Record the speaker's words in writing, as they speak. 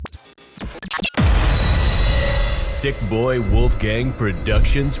Sick Boy Wolfgang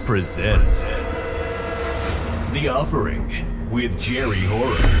Productions presents The Offering with Jerry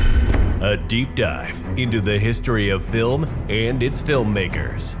Horror. A deep dive into the history of film and its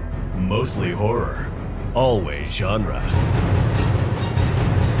filmmakers. Mostly horror, always genre.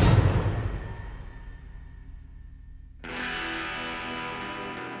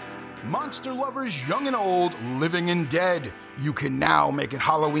 Monster lovers young and old, living and dead, you can now make it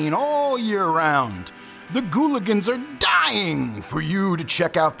Halloween all year round. The Ghouligans are dying for you to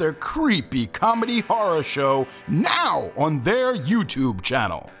check out their creepy comedy horror show now on their YouTube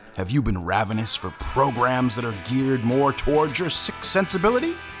channel. Have you been ravenous for programs that are geared more towards your sick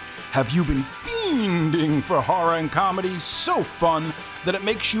sensibility? Have you been fiending for horror and comedy so fun that it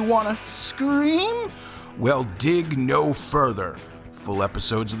makes you want to scream? Well, dig no further. Full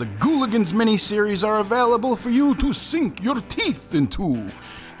episodes of the Ghouligans miniseries are available for you to sink your teeth into.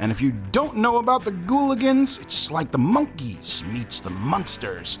 And if you don't know about the Ghouligans, it's like the Monkees meets the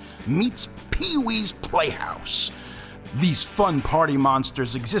Munsters meets Pee-wee's Playhouse. These fun party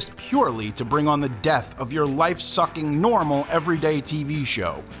monsters exist purely to bring on the death of your life-sucking, normal, everyday TV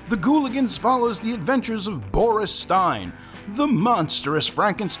show. The Ghouligans follows the adventures of Boris Stein, the monstrous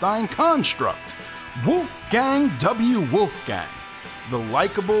Frankenstein construct, Wolfgang W. Wolfgang, the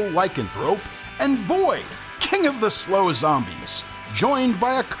likable lycanthrope, and Void, king of the slow zombies, joined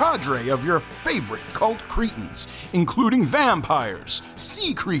by a cadre of your favorite cult cretins, including vampires,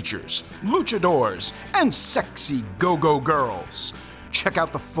 sea creatures, luchadors, and sexy go-go girls. Check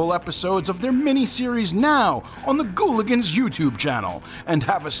out the full episodes of their mini-series now on the Ghouligans YouTube channel and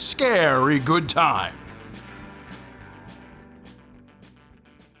have a scary good time.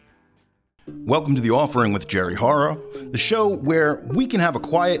 Welcome to The Offering with Jerry Horror, the show where we can have a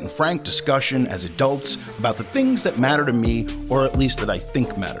quiet and frank discussion as adults about the things that matter to me, or at least that I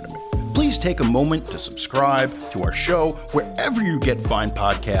think matter to me. Please take a moment to subscribe to our show wherever you get fine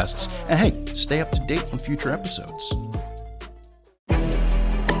podcasts, and hey, stay up to date on future episodes.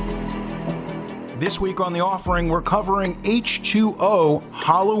 This week on The Offering, we're covering H20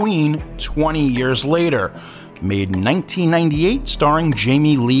 Halloween 20 years later. Made in 1998, starring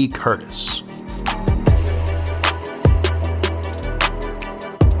Jamie Lee Curtis.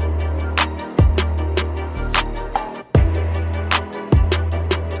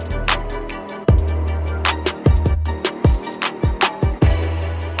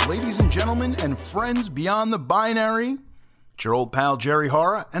 Ladies and gentlemen, and friends beyond the binary, it's your old pal Jerry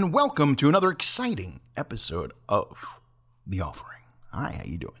Horror, and welcome to another exciting episode of The Offering. Hi, how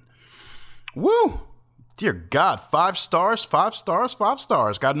you doing? Woo! Dear God, 5 stars, 5 stars, 5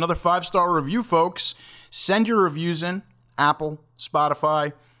 stars. Got another 5-star review, folks. Send your reviews in. Apple,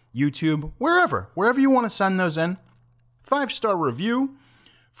 Spotify, YouTube, wherever you want to send those in. 5-star review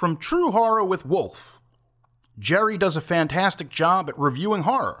from True Horror with Wolf. Jerry does a fantastic job at reviewing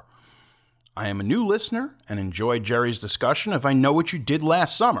horror. I am a new listener and enjoyed Jerry's discussion of I Know What You Did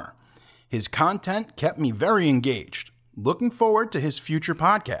Last Summer. His content kept me very engaged. Looking forward to his future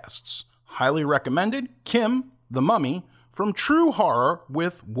podcasts. Highly recommended, Kim, the Mummy, from True Horror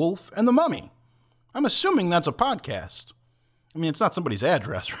with Wolf and the Mummy. I'm assuming that's a podcast. I mean, it's not somebody's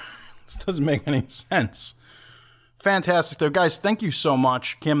address. This doesn't make any sense. Fantastic, though. Guys, thank you so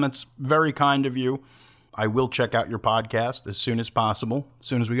much. Kim, that's very kind of you. I will check out your podcast as soon as possible, as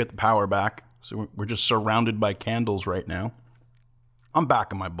soon as we get the power back. So we're just surrounded by candles right now. I'm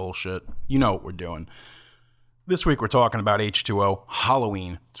back on my bullshit. You know what we're doing. This week we're talking about H20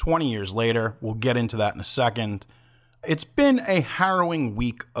 Halloween, 20 years later. We'll get into that in a second. It's been a harrowing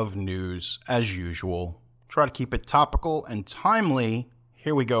week of news, as usual. Try to keep it topical and timely.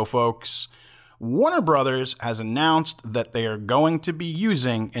 Here we go, folks. Warner Brothers has announced that they are going to be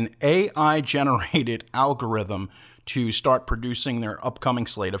using an AI-generated algorithm to start producing their upcoming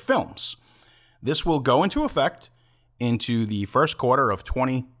slate of films. This will go into effect into the first quarter of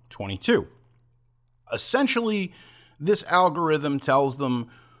 2022. Essentially, this algorithm tells them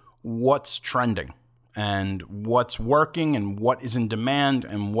what's trending and what's working and what is in demand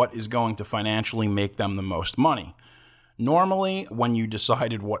and what is going to financially make them the most money. Normally, when you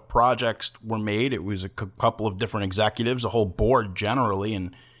decided what projects were made, it was a couple of different executives, a whole board generally,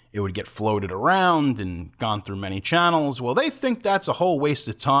 and it would get floated around and gone through many channels. Well, they think that's a whole waste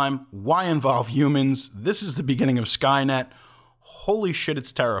of time. Why involve humans? This is the beginning of Skynet. Holy shit,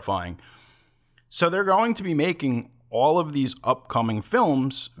 it's terrifying. So they're going to be making all of these upcoming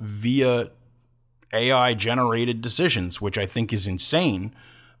films via AI-generated decisions, which I think is insane.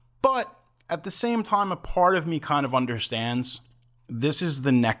 But at the same time, a part of me kind of understands this is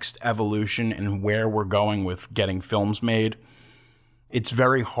the next evolution in where we're going with getting films made. It's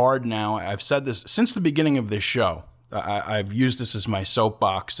very hard now. I've said this since the beginning of this show. I've used this as my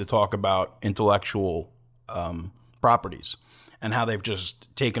soapbox to talk about intellectual properties and how they've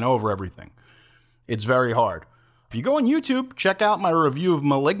just taken over everything. It's very hard. If you go on YouTube, check out my review of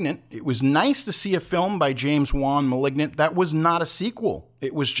Malignant. It was nice to see a film by James Wan, Malignant, that was not a sequel.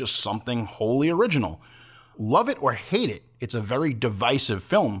 It was just something wholly original. Love it or hate it, it's a very divisive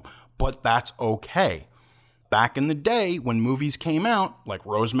film, but that's okay. Back in the day, when movies came out, like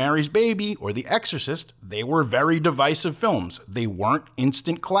Rosemary's Baby or The Exorcist, they were very divisive films. They weren't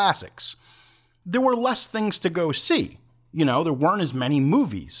instant classics. There were less things to go see. There weren't as many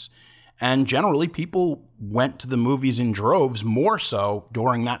movies. And generally, people went to the movies in droves more so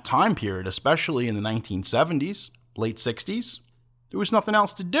during that time period, especially in the 1970s, late 60s. There was nothing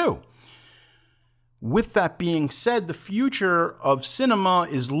else to do. With that being said, the future of cinema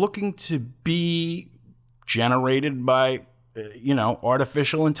is looking to be generated by,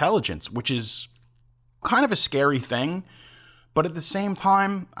 artificial intelligence, which is kind of a scary thing. But at the same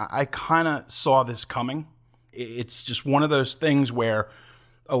time, I kind of saw this coming. It's just one of those things where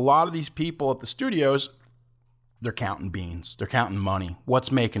a lot of these people at the studios, they're counting beans. They're counting money.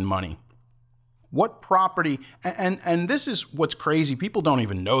 What's making money? What property? And this is what's crazy. People don't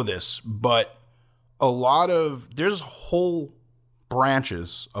even know this, but there's whole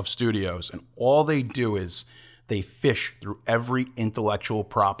branches of studios, and all they do is they fish through every intellectual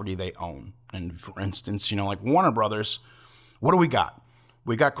property they own. And for instance, like Warner Brothers, what do we got?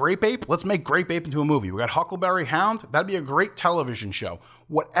 We got Grape Ape. Let's make Grape Ape into a movie. We got Huckleberry Hound. That'd be a great television show.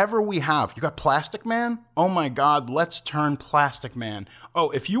 Whatever we have. You got Plastic Man? Oh my God, let's turn Plastic Man. Oh,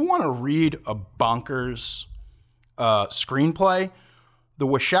 if you want to read a bonkers screenplay, the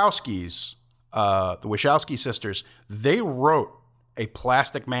Wachowski sisters, they wrote a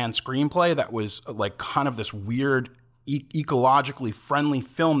Plastic Man screenplay that was like kind of this weird, ecologically friendly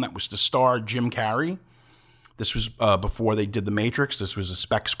film that was to star Jim Carrey. This was before they did The Matrix. This was a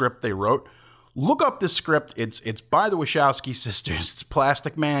spec script they wrote. Look up this script. It's by the Wachowski sisters. It's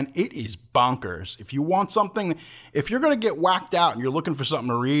Plastic Man. It is bonkers. If you want something, if you're going to get whacked out and you're looking for something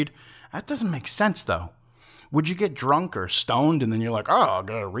to read, that doesn't make sense though. Would you get drunk or stoned and then you're like, oh, I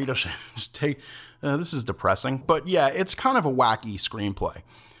got to read a this is depressing. But yeah, it's kind of a wacky screenplay.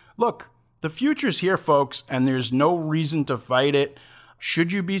 Look, the future's here, folks, and there's no reason to fight it.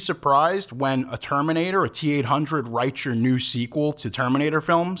 Should you be surprised when a Terminator, a T-800, writes your new sequel to Terminator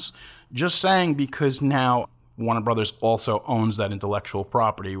films? Just saying, because now Warner Brothers also owns that intellectual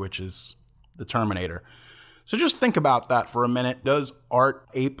property, which is the Terminator. So just think about that for a minute. Does art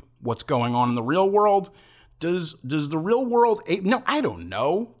ape what's going on in the real world? Does the real world ape? No, I don't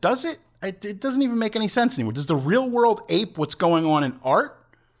know. Does it? It doesn't even make any sense anymore. Does the real world ape what's going on in art?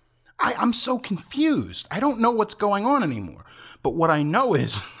 I'm so confused. I don't know what's going on anymore. But what I know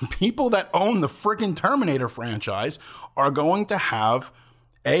is the people that own the friggin' Terminator franchise are going to have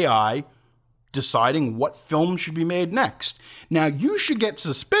AI deciding what film should be made next. Now, you should get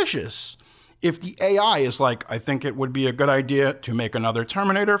suspicious if the AI is like, I think it would be a good idea to make another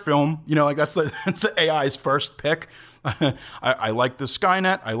Terminator film. That's the AI's first pick. I like the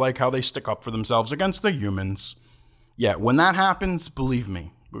Skynet. I like how they stick up for themselves against the humans. Yeah, when that happens, believe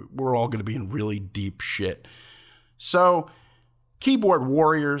me, we're all going to be in really deep shit. So, keyboard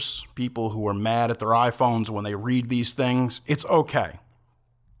warriors, people who are mad at their iPhones when they read these things, it's okay.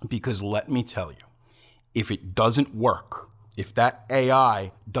 Because let me tell you, if it doesn't work, if that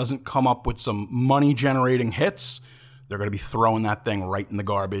AI doesn't come up with some money-generating hits, they're going to be throwing that thing right in the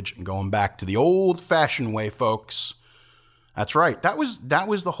garbage and going back to the old-fashioned way, folks. That's right. That was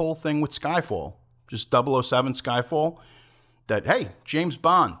the whole thing with Skyfall. Just 007 Skyfall. That, hey, James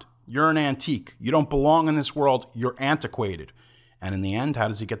Bond, you're an antique. You don't belong in this world. You're antiquated. And in the end, how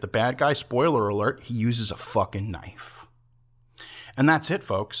does he get the bad guy? Spoiler alert, he uses a fucking knife. And that's it,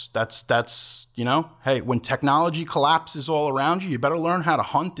 folks. That's hey, when technology collapses all around you better learn how to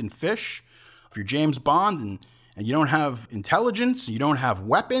hunt and fish. If you're James Bond and you don't have intelligence, you don't have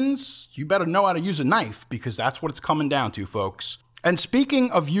weapons, you better know how to use a knife, because that's what it's coming down to, folks. And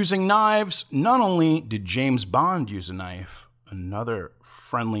speaking of using knives, not only did James Bond use a knife, another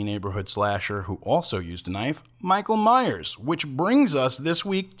friendly neighborhood slasher who also used a knife, Michael Myers, which brings us this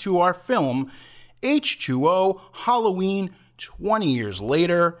week to our film H20 Halloween 20 years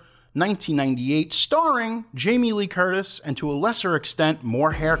later, 1998, starring Jamie Lee Curtis and to a lesser extent,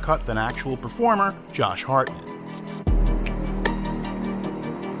 more haircut than actual performer, Josh Hartnett.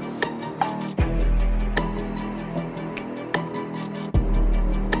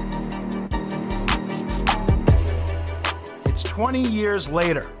 It's 20 years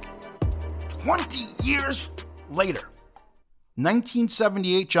later. 20 years later.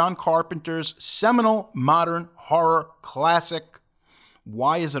 1978, John Carpenter's seminal modern horror classic.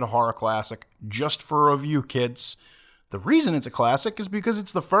 Why is it a horror classic? Just for a review, kids. The reason it's a classic is because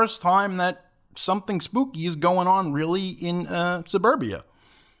it's the first time that something spooky is going on really in suburbia.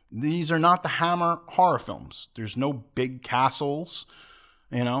 These are not the Hammer horror films. There's no big castles.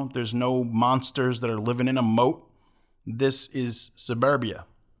 There's no monsters that are living in a moat. This is suburbia.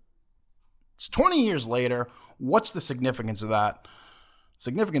 It's 20 years later. What's the significance of that?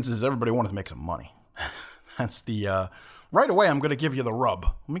 Significance is everybody wanted to make some money. That's the... right away, I'm going to give you the rub.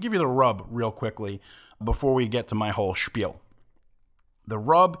 Let me give you the rub real quickly before we get to my whole spiel. The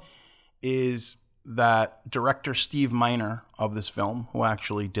rub is that director Steve Miner of this film, who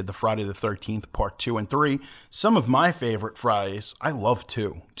actually did the Friday the 13th Part 2 and 3, some of my favorite Fridays. I love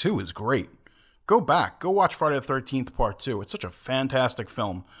 2. 2 is great. Go back. Go watch Friday the 13th Part 2. It's such a fantastic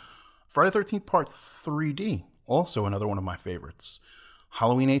film. Friday the 13th Part 3D, also another one of my favorites.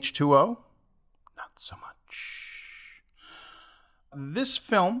 Halloween H20, not so much. This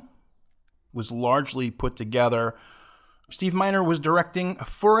film was largely put together. Steve Miner was directing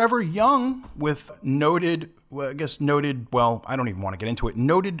Forever Young with noted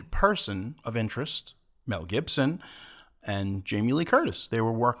person of interest, Mel Gibson and Jamie Lee Curtis. They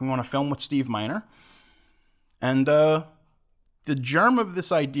were working on a film with Steve Miner. And the germ of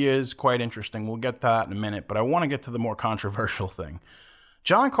this idea is quite interesting. We'll get to that in a minute, but I want to get to the more controversial thing.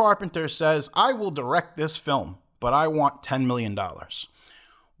 John Carpenter says, I will direct this film, but I want $10 million.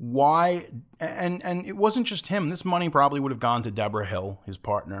 Why? And it wasn't just him. This money probably would have gone to Deborah Hill, his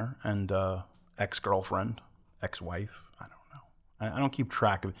partner, and ex-girlfriend, ex-wife. I don't know. I don't keep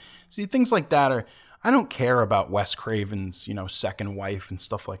track of it. See, things like that I don't care about Wes Craven's, second wife and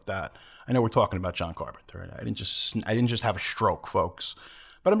stuff like that. I know we're talking about John Carpenter. I didn't just have a stroke, folks.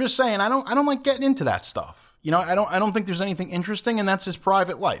 But I'm just saying, I don't like getting into that stuff. I don't think there's anything interesting, and that's his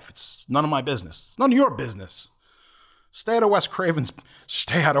private life. It's none of my business. It's none of your business. Stay out of Wes Craven's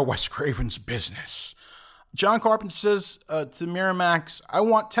business. John Carpenter says to Miramax, I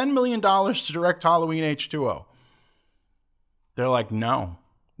want $10 million to direct Halloween H20. They're like, no.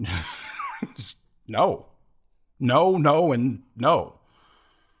 No. No, and no.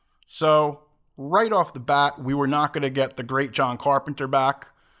 So, right off the bat, we were not going to get the great John Carpenter back,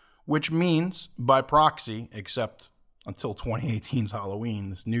 which means, by proxy, except until 2018's Halloween,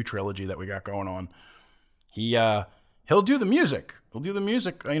 this new trilogy that we got going on, he'll do the music. He'll do the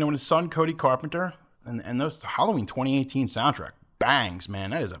music, and his son, Cody Carpenter, and those Halloween 2018 soundtrack bangs,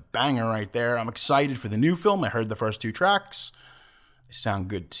 man. That is a banger right there. I'm excited for the new film. I heard the first 2 tracks. They sound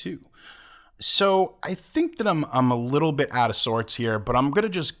good, too. So I think that I'm a little bit out of sorts here, but I'm going to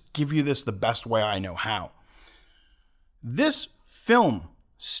just give you this the best way I know how. This film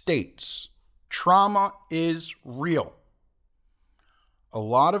states trauma is real. A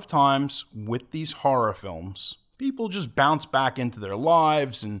lot of times with these horror films, people just bounce back into their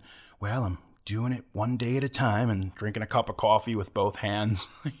lives and, I'm doing it one day at a time and drinking a cup of coffee with both hands,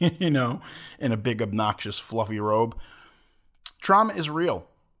 in a big, obnoxious, fluffy robe. Trauma is real.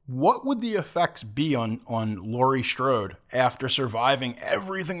 What would the effects be on Laurie Strode after surviving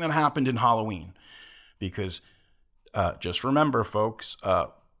everything that happened in Halloween? Because just remember, folks,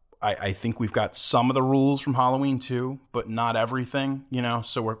 I think we've got some of the rules from Halloween 2, but not everything,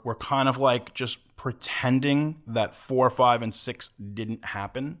 so we're kind of like just pretending that 4, 5, and 6 didn't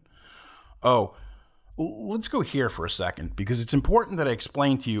happen. Oh, let's go here for a second, because it's important that I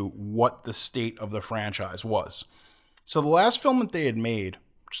explain to you what the state of the franchise was. So the last film that they had made,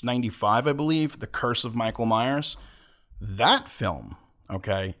 which is 95, I believe, The Curse of Michael Myers, that film,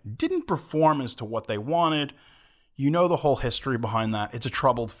 didn't perform as to what they wanted. You know the whole history behind that. It's a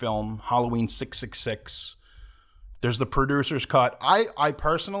troubled film, Halloween 666. There's the producer's cut. I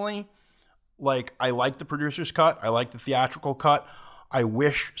personally, I like the producer's cut. I like the theatrical cut. I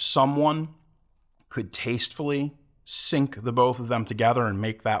wish someone could tastefully sync the both of them together and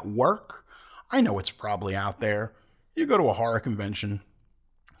make that work. I know it's probably out there. You go to a horror convention,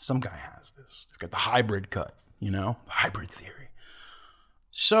 some guy has this. They've got the hybrid cut, the hybrid theory.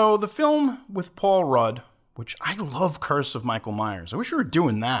 So the film with Paul Rudd, which I love Curse of Michael Myers. I wish we were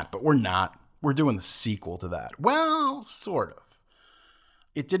doing that, but we're not. We're doing the sequel to that. Well, sort of.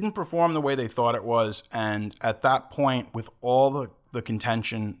 It didn't perform the way they thought it was, and at that point, with all the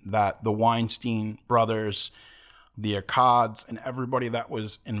contention that the Weinstein brothers, the Akkads, and everybody that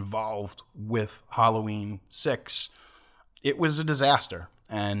was involved with Halloween 6, it was a disaster,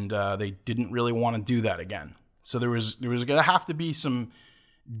 and they didn't really want to do that again. So there was going to have to be some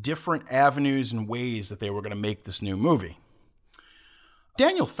different avenues and ways that they were going to make this new movie.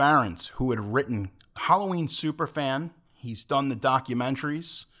 Daniel Farrens, who had written Halloween Superfan, he's done the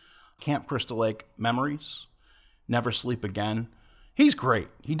documentaries, Camp Crystal Lake Memories. Never Sleep Again. He's great.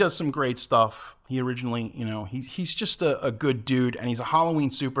 He does some great stuff. He originally, he's just a good dude, and he's a Halloween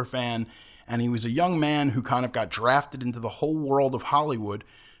super fan, and he was a young man who kind of got drafted into the whole world of Hollywood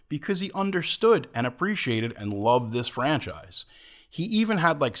because he understood and appreciated and loved this franchise. He even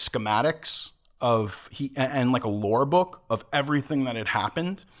had like schematics and like a lore book of everything that had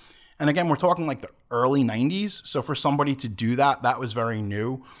happened. And again, we're talking like the early 90s. So for somebody to do that was very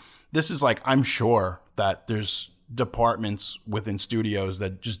new. This is like, I'm sure that there's departments within studios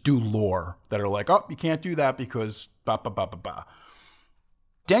that just do lore that are like, oh, you can't do that because ba ba ba ba ba.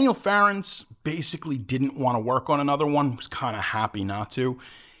 Daniel Farrance basically didn't want to work on another one, was kind of happy not to.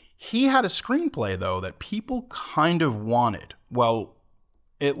 He had a screenplay, though, that people kind of wanted. Well,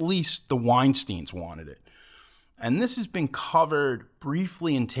 at least the Weinsteins wanted it. And this has been covered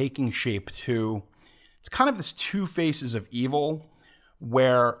briefly in Taking Shape 2. It's kind of this two faces of evil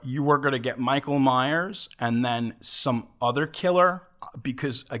where you were going to get Michael Myers and then some other killer.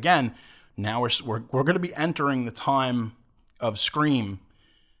 Because, again, now we're going to be entering the time of Scream.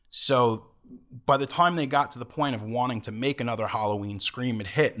 So by the time they got to the point of wanting to make another Halloween, Scream had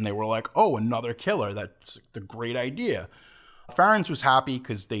hit, and they were like, oh, another killer. That's the great idea. Farrance was happy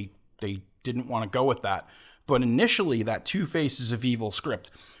because they didn't want to go with that. But initially, that Two Faces of Evil script,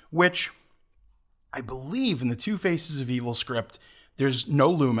 which I believe in the Two Faces of Evil script, there's no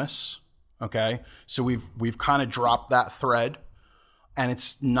Loomis, okay? So we've kind of dropped that thread, and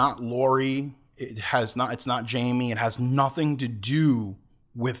it's not Laurie. It's not Jamie. It has nothing to do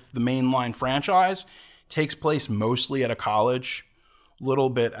with the mainline franchise. Takes place mostly at a college, a little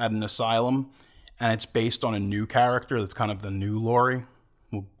bit at an asylum, and it's based on a new character that's kind of the new Laurie.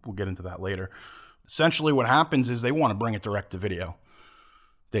 We'll get into that later. Essentially what happens is they want to bring it direct to video.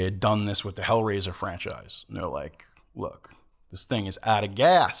 They had done this with the Hellraiser franchise. And they're like, look, this thing is out of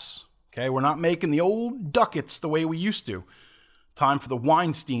gas. Okay, we're not making the old ducats the way we used to. Time for the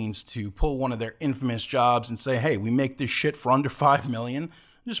Weinsteins to pull one of their infamous jobs and say, hey, we make this shit for under $5 million.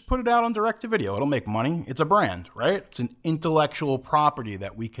 Just put it out on direct-to-video. It'll make money. It's a brand, right? It's an intellectual property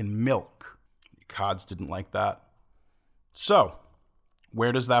that we can milk. The Cods didn't like that. So,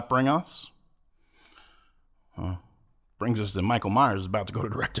 where does that bring us? Brings us to Michael Myers is about to go to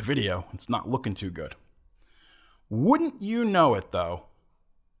direct-to-video. It's not looking too good. Wouldn't you know it, though?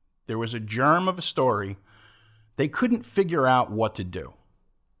 There was a germ of a story. They couldn't figure out what to do.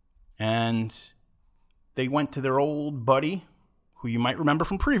 And they went to their old buddy, who you might remember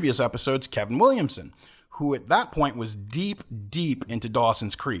from previous episodes, Kevin Williamson, who at that point was deep, deep into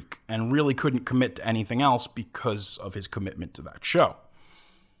Dawson's Creek and really couldn't commit to anything else because of his commitment to that show.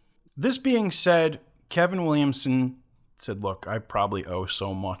 This being said, Kevin Williamson said, look, I probably owe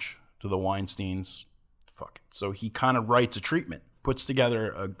so much to the Weinsteins. Fuck it. So he kind of writes a treatment, puts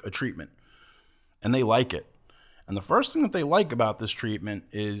together a treatment, and they like it. And the first thing that they like about this treatment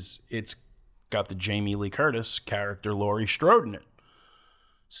is it's got the Jamie Lee Curtis character Laurie Strode in it.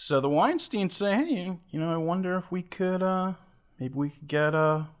 So the Weinsteins say, hey, I wonder if we could, maybe we could get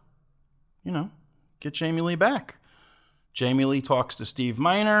Jamie Lee back. Jamie Lee talks to Steve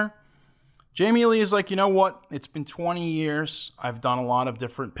Miner. Jamie Lee is like, you know what? It's been 20 years. I've done a lot of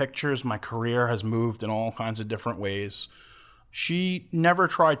different pictures. My career has moved in all kinds of different ways. She never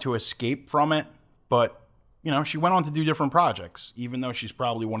tried to escape from it, but she went on to do different projects, even though she's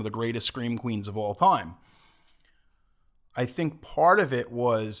probably one of the greatest scream queens of all time. I think part of it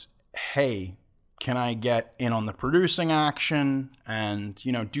was, hey, can I get in on the producing action and,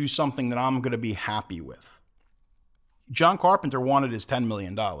 do something that I'm going to be happy with? John Carpenter wanted his $10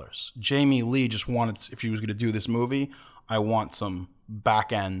 million. Jamie Lee just wanted, if she was going to do this movie, I want some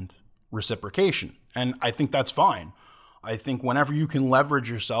back-end reciprocation. And I think that's fine. I think whenever you can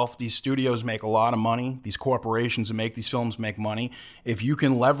leverage yourself, these studios make a lot of money. These corporations that make these films make money. If you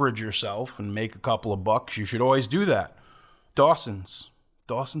can leverage yourself and make a couple of bucks, you should always do that. Dawson's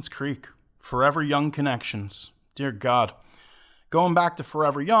Creek, Forever Young connections. Dear God. Going back to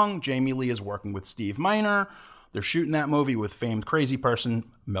Forever Young, Jamie Lee is working with Steve Miner. They're shooting that movie with famed crazy person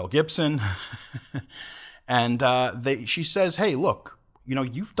Mel Gibson. And she says, hey, look,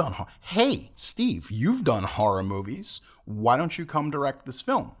 you've done, hey, Steve, you've done horror movies. Why don't you come direct this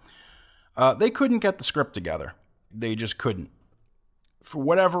film? They couldn't get the script together. They just couldn't. For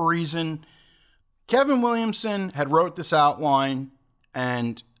whatever reason, Kevin Williamson had wrote this outline,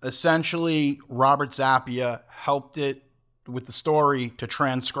 and essentially Robert Zappia helped it with the story to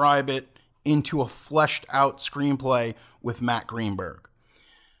transcribe it into a fleshed out screenplay with Matt Greenberg.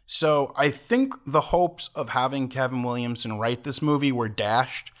 So I think the hopes of having Kevin Williamson write this movie were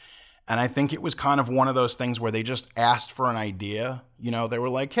dashed, And I think it was kind of one of those things where they just asked for an idea. You know, they were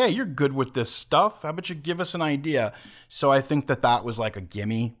like, hey, you're good with this stuff. How about you give us an idea? So I think that was like a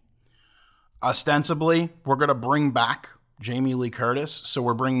gimme. Ostensibly, we're going to bring back Jamie Lee Curtis. So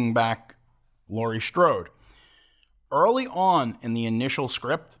we're bringing back Laurie Strode. Early on in the initial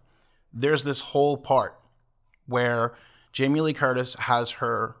script, there's this whole part where Jamie Lee Curtis has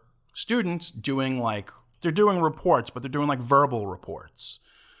her students doing they're doing reports, but they're doing like verbal reports.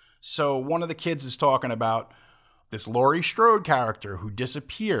 So one of the kids is talking about this Laurie Strode character who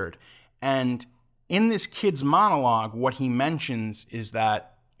disappeared. And in this kid's monologue, what he mentions is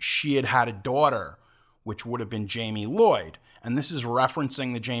that she had a daughter, which would have been Jamie Lloyd. And this is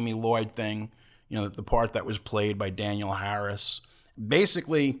referencing the Jamie Lloyd thing, you know, the part that was played by Daniel Harris.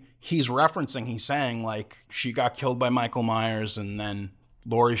 Basically, he's saying like she got killed by Michael Myers and then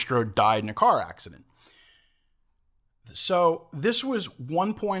Laurie Strode died in a car accident. So this was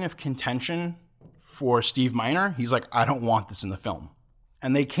one point of contention for Steve Miner. He's like, I don't want this in the film.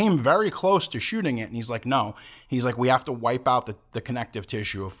 And they came very close to shooting it. And he's like, no. He's like, we have to wipe out the connective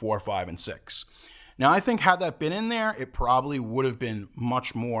tissue of 4, 5, and 6. Now, I think had that been in there, it probably would have been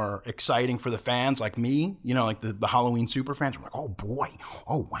much more exciting for the fans like me, you know, like the Halloween super fans. I'm like, oh boy,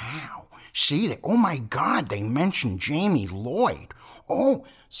 oh wow. See that? Oh my God, they mentioned Jamie Lloyd. Oh,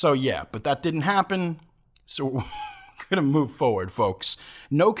 so yeah, but that didn't happen. So we're going to move forward, folks.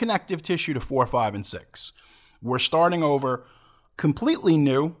 No connective tissue to 4, 5, and 6. We're starting over completely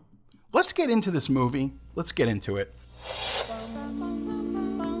new. Let's get into this movie. Let's get into it.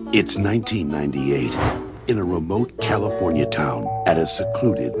 It's 1998 in a remote California town at a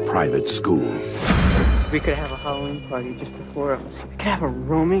secluded private school. We could have a Halloween party, just the 4 of us. We could have a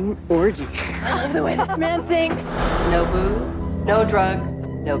roaming orgy. I love the way this man thinks. No booze, no drugs,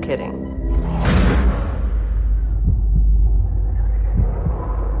 no kidding.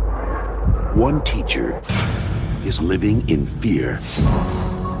 One teacher is living in fear.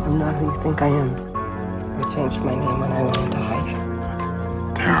 I'm not who you think I am. I changed my name when I went into hiding.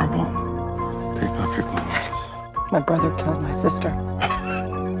 Terrible. Take off your clothes. My brother killed my sister.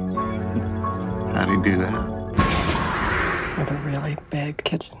 How'd he do that? With a really big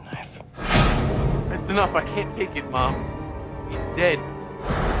kitchen knife. That's enough. I can't take it, Mom. He's dead.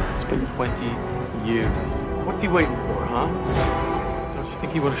 It's been 20 years. What's he waiting for, huh? Don't you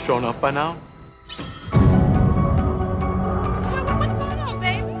think he would have shown up by now? What's going on,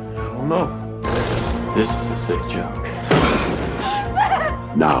 baby? I don't know. This is a sick joke.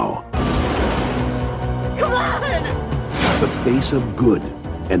 Now, Come on! the face of good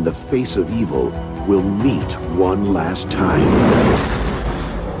and the face of evil will meet one last time.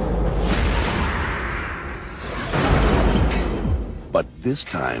 But this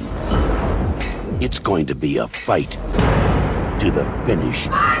time, it's going to be a fight to the finish.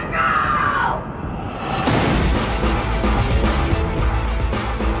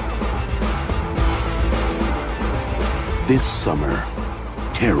 This summer,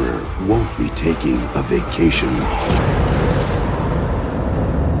 terror won't be taking a vacation.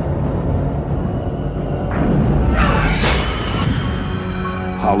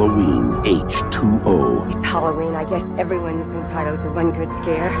 Halloween H20. It's Halloween. I guess everyone's entitled to one good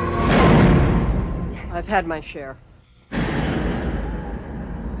scare. I've had my share.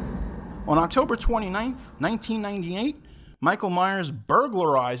 On October 29th, 1998, Michael Myers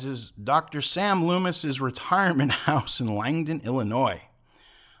burglarizes Dr. Sam Loomis's retirement house in Langdon, Illinois.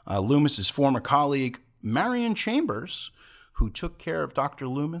 Loomis's former colleague, Marion Chambers, who took care of Dr.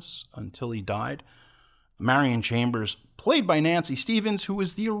 Loomis until he died. Marion Chambers, played by Nancy Stevens, who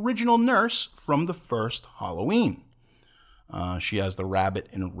was the original nurse from the first Halloween. She has the rabbit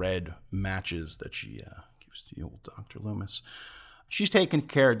in red matches that she gives to the old Dr. Loomis. She's taking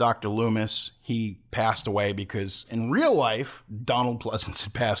care of Dr. Loomis. He passed away because in real life, Donald Pleasance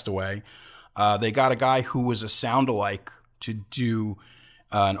had passed away. They got a guy who was a sound-alike to do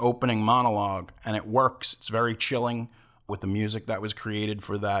an opening monologue, and it works. It's very chilling with the music that was created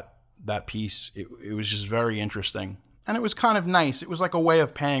for that piece. It was just very interesting. And it was kind of nice. It was like a way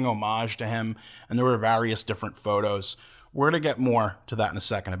of paying homage to him, and there were various different photos. We're going to get more to that in a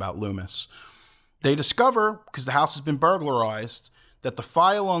second about Loomis. They discover, because the house has been burglarized, that the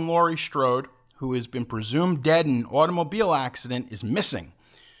file on Laurie Strode, who has been presumed dead in an automobile accident, is missing.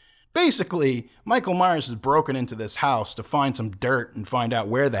 Basically, Michael Myers has broken into this house to find some dirt and find out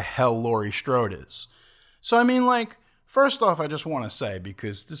where the hell Laurie Strode is. So, I mean, like, first off, I just want to say,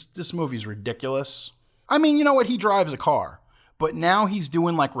 because this movie's ridiculous. I mean, you know what? He drives a car. But now he's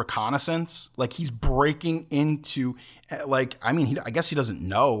doing, like, reconnaissance. Like, he's breaking into, like, I mean, I guess he doesn't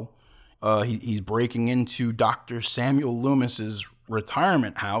know. He's breaking into Dr. Samuel Loomis's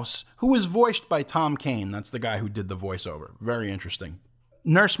retirement house, who was voiced by Tom Kane. That's the guy who did the voiceover. Very interesting.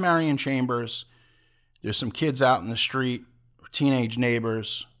 Nurse Marion Chambers. There's some kids out in the street, teenage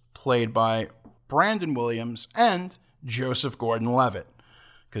neighbors, played by Brandon Williams and Joseph Gordon-Levitt.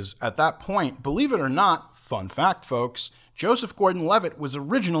 Because at that point, believe it or not, fun fact, folks, Joseph Gordon-Levitt was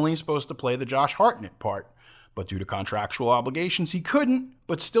originally supposed to play the Josh Hartnett part. But due to contractual obligations, he couldn't,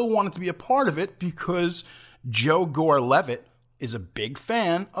 but still wanted to be a part of it because Joe Gore-Levitt is a big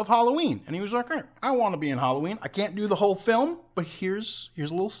fan of Halloween. And he was like, hey, I want to be in Halloween. I can't do the whole film, but here's a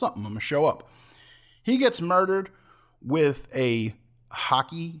little something. I'm going to show up. He gets murdered with a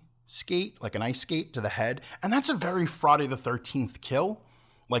hockey skate, like an ice skate to the head. And that's a very Friday the 13th kill.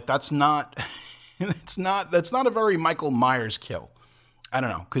 Like that's not a very Michael Myers kill. I don't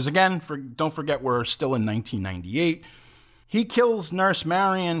know. Because again, don't forget we're still in 1998. He kills Nurse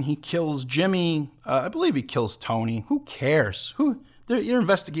Marion. He kills Jimmy. I believe he kills Tony. Who cares? You're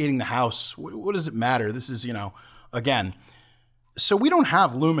investigating the house. What does it matter? This is, again. So we don't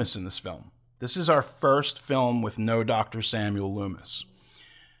have Loomis in this film. This is our first film with no Dr. Samuel Loomis.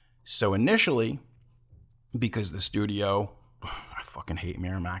 So initially, because the studio... I fucking hate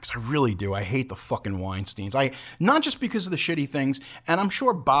Miramax. I really do. I hate the fucking Weinsteins. Not just because of the shitty things, and I'm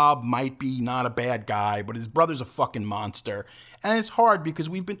sure Bob might be not a bad guy, but his brother's a fucking monster. And it's hard because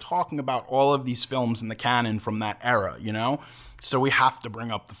we've been talking about all of these films in the canon from that era, So we have to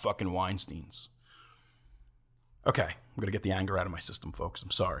bring up the fucking Weinsteins. Okay, I'm going to get the anger out of my system, folks.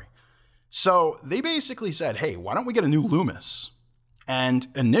 I'm sorry. So they basically said, hey, why don't we get a new Loomis? And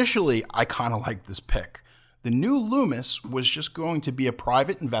initially, I kind of liked this pick. The new Loomis was just going to be a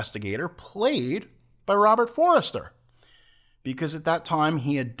private investigator played by Robert Forster. Because at that time,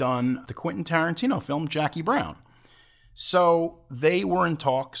 he had done the Quentin Tarantino film, Jackie Brown. So they were in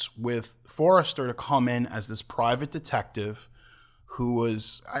talks with Forster to come in as this private detective who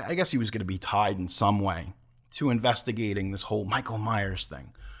was, I guess he was going to be tied in some way to investigating this whole Michael Myers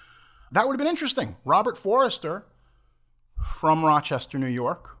thing. That would have been interesting. Robert Forster from Rochester, New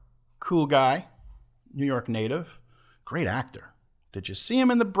York. Cool guy. New York native, great actor. Did you see him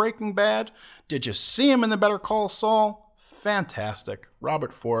in the Breaking Bad? Did you see him in the Better Call Saul? Fantastic.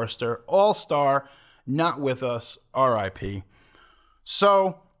 Robert Forster, all-star, not with us, R.I.P.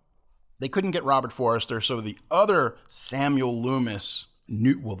 So they couldn't get Robert Forster, so the other Samuel Loomis,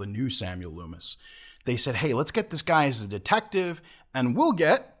 the new Samuel Loomis, they said, hey, let's get this guy as a detective, and we'll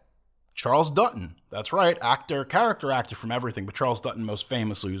get Charles Dutton. That's right, character actor from everything, but Charles Dutton most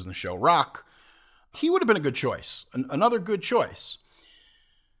famously was in the show Rock. He would have been a good choice. Another good choice.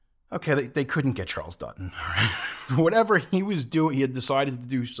 Okay, they couldn't get Charles Dutton. Whatever he was doing, he had decided to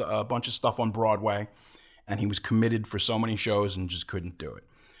do a bunch of stuff on Broadway, and he was committed for so many shows and just couldn't do it.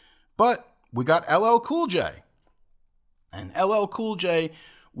 But we got LL Cool J. And LL Cool J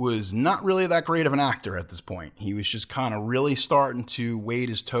was not really that great of an actor at this point. He was just kind of really starting to wade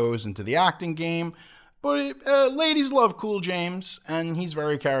his toes into the acting game. But ladies love Cool James, and he's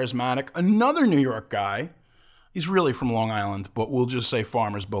very charismatic. Another New York guy. He's really from Long Island, but we'll just say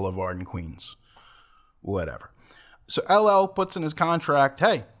Farmers Boulevard in Queens. Whatever. So LL puts in his contract,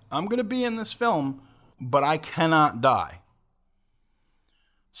 hey, I'm going to be in this film, but I cannot die.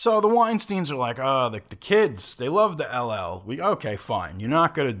 So the Weinsteins are like, the kids, they love the LL. Okay, fine, you're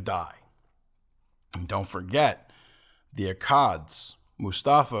not going to die. And don't forget, the Akkads,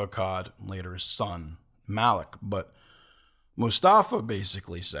 Mustafa Akkad, later his son, Malik, but Mustafa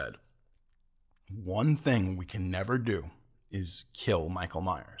basically said, one thing we can never do is kill Michael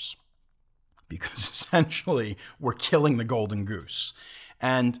Myers, because essentially we're killing the golden goose.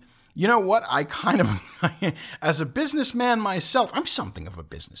 And you know what? I kind of, as a businessman myself, I'm something of a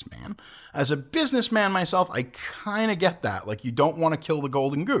businessman. As a businessman myself, I kind of get that. Like, you don't want to kill the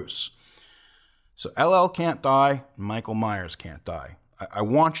golden goose. So LL can't die, Michael Myers can't die. I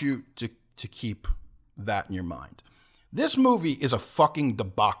want you to keep that in your mind. This movie is a fucking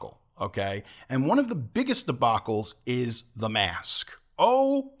debacle, okay? And one of the biggest debacles is The Mask.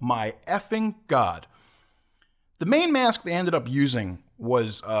 Oh my effing God. The main mask they ended up using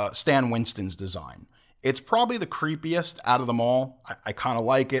was Stan Winston's design. It's probably the creepiest out of them all. I kind of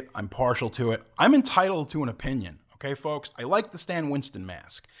like it. I'm partial to it. I'm entitled to an opinion, okay, folks? I like the Stan Winston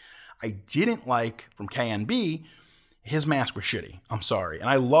mask. I didn't like, from KNB, his mask was shitty. I'm sorry. And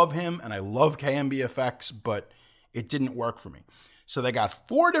I love him, and I love KNB effects, but it didn't work for me. So they got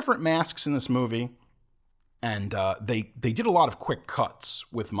 4 different masks in this movie, and they did a lot of quick cuts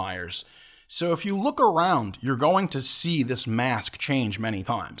with Myers. So if you look around, you're going to see this mask change many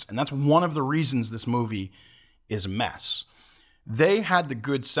times. And that's one of the reasons this movie is a mess. They had the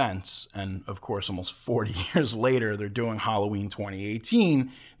good sense, and of course, almost 40 years later, they're doing Halloween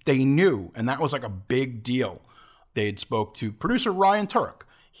 2018. They knew, and that was like a big deal. They had spoke to producer Ryan Turek.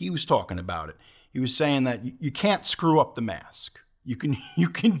 He was talking about it. He was saying that you can't screw up the mask. You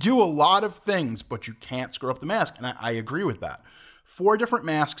can do a lot of things, but you can't screw up the mask, and I agree with that. 4 different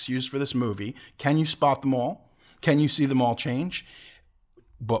masks used for this movie. Can you spot them all? Can you see them all change?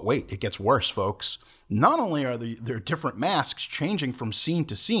 But wait, it gets worse, folks. Not only are there different masks changing from scene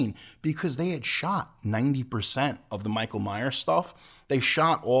to scene, because they had shot 90% of the Michael Myers stuff. They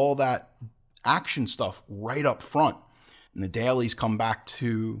shot all that action stuff right up front. And the dailies come back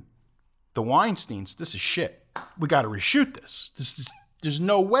to the Weinsteins. This is shit. We got to reshoot this. There's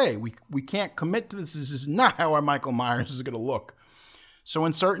no way. We can't commit to this. This is not how our Michael Myers is going to look. So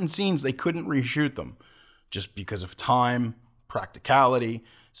in certain scenes, they couldn't reshoot them just because of time, practicality.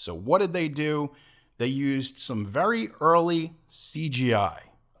 So what did they do? They used some very early CGI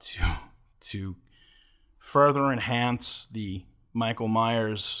to further enhance the Michael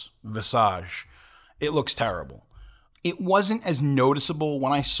Myers visage. It looks terrible. It wasn't as noticeable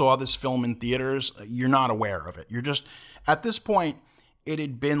when I saw this film in theaters. You're not aware of it. You're just, at this point, it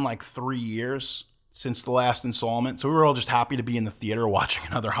had been like 3 years since the last installment. So we were all just happy to be in the theater watching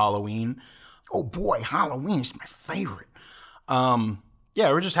another Halloween. Oh boy, Halloween is my favorite.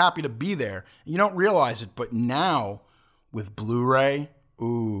 Yeah, we're just happy to be there. You don't realize it, but now with Blu-ray,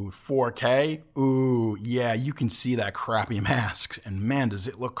 4K, yeah, you can see that crappy mask. And man, does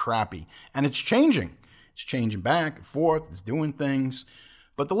it look crappy. And it's changing. It's changing back and forth. It's doing things.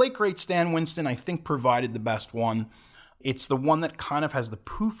 But the late, great Stan Winston, I think, provided the best one. It's the one that kind of has the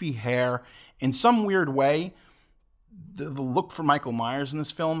poofy hair. In some weird way, the look for Michael Myers in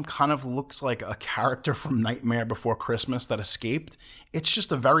this film kind of looks like a character from Nightmare Before Christmas that escaped. It's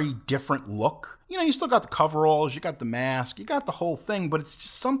just a very different look. You know, you still got the coveralls, you got the mask, you got the whole thing, but it's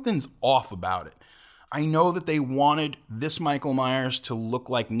just something's off about it. I know that they wanted this Michael Myers to look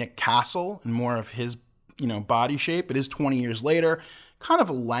like Nick Castle and more of his, body shape. It is 20 years later. Kind of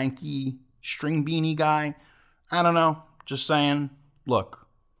a lanky string beanie guy. I don't know. Just saying. Look,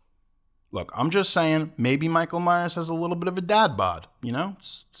 I'm just saying maybe Michael Myers has a little bit of a dad bod.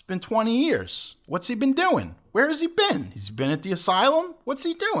 It's been 20 years. What's he been doing? Where has he been? He's been at the asylum? What's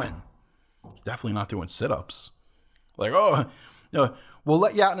he doing? He's definitely not doing sit-ups. Like, we'll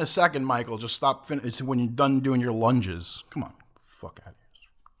let you out in a second, Michael. Just stop when you're done doing your lunges. Come on. Fuck out of here. It's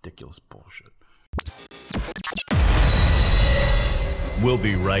ridiculous bullshit. We'll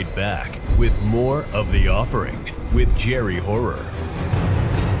be right back with more of The Offering with Jerry Horror.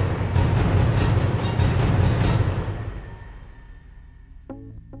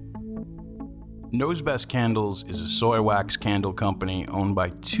 Knows Best Candles is a soy wax candle company owned by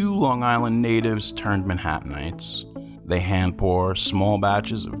 2 Long Island natives turned Manhattanites. They hand pour small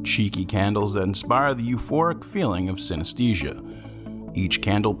batches of cheeky candles that inspire the euphoric feeling of synesthesia. Each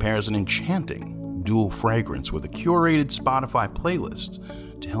candle pairs an enchanting dual fragrance with a curated Spotify playlist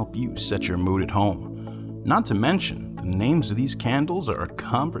to help you set your mood at home. Not to mention, the names of these candles are a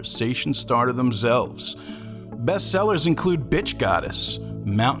conversation starter themselves. Bestsellers include Bitch Goddess,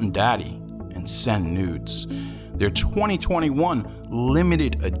 Mountain Daddy, and Send Nudes. Their 2021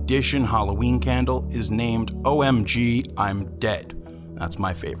 limited edition Halloween candle is named OMG I'm Dead. That's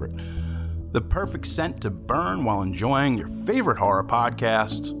my favorite. The perfect scent to burn while enjoying your favorite horror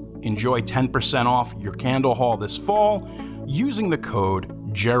podcast. Enjoy 10% off your candle haul this fall using the code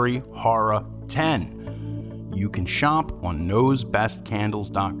JerryHorror10. You can shop on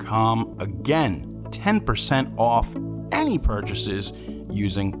knowsbestcandles.com. Again, 10% off any purchases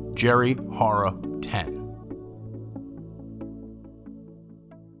using JerryHorror10.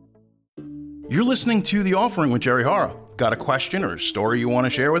 You're listening to The Offering with Jerry Horror. Got a question or a story you want to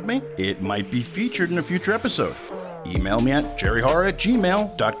share with me? It might be featured in a future episode. Email me at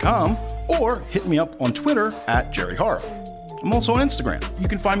jerryhorror@gmail.com or hit me up on Twitter at jerryhorror. I'm also on Instagram. You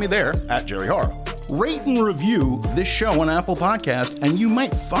can find me there at jerryhorror. Rate and review this show on Apple Podcast, and you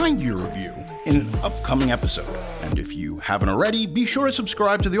might find your review in an upcoming episode. And if you haven't already, be sure to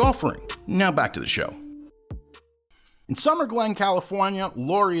subscribe to The Offering. Now back to the show. In Summer Glen, California,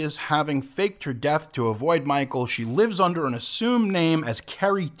 Lori is having faked her death to avoid Michael. She lives under an assumed name as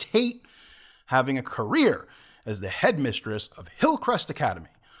Carrie Tate, having a career as the headmistress of Hillcrest Academy,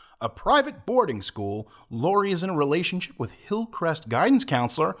 a private boarding school. Lori is in a relationship with Hillcrest guidance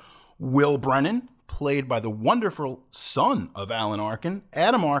counselor Will Brennan, played by the wonderful son of Alan Arkin,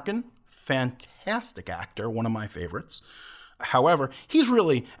 Adam Arkin, fantastic actor, one of my favorites. However, he's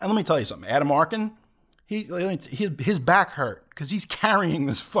really, and let me tell you something, Adam Arkin, his back hurt because he's carrying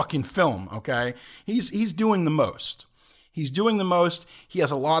this fucking film, okay? He's doing the most. He's doing the most. He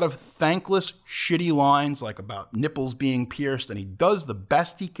has a lot of thankless, shitty lines, like about nipples being pierced, and he does the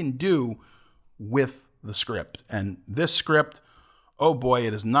best he can do with the script. And this script, oh boy,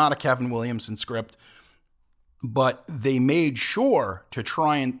 it is not a Kevin Williamson script, but they made sure to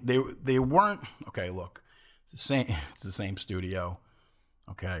try and they weren't, okay, look, it's the same studio,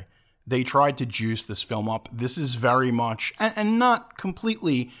 okay? They tried to juice this film up. This is very much, and not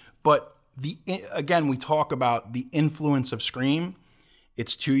completely, but again, we talk about the influence of Scream.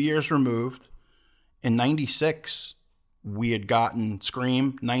 It's 2 years removed. In 96, we had gotten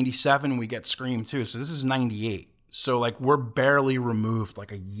Scream. 97, we get Scream 2. So this is 98. So like we're barely removed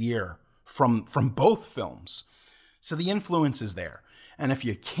like a year from both films. So the influence is there. And if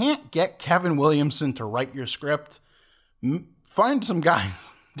you can't get Kevin Williamson to write your script, find some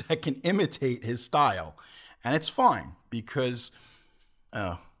guys that can imitate his style. And it's fine because,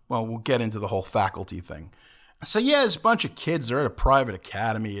 well, we'll get into the whole faculty thing. So yeah, it's a bunch of kids. They're at a private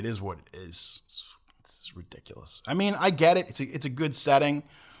academy. It is what it is. It's ridiculous. I mean, I get it. It's a good setting.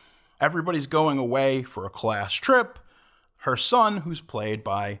 Everybody's going away for a class trip. Her son, who's played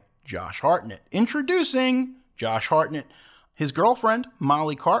by Josh Hartnett. Introducing Josh Hartnett. His girlfriend,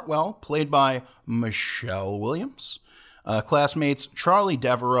 Molly Cartwell, played by Michelle Williams. Classmates Charlie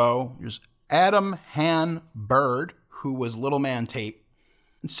Devereaux. There's Adam Han Bird, who was Little Man Tate.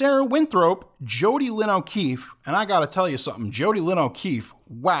 And Sarah Winthrop, Jodie Lynn O'Keefe, and I gotta tell you something, Jodie Lynn O'Keefe,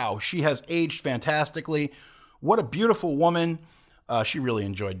 wow, she has aged fantastically. What a beautiful woman. She really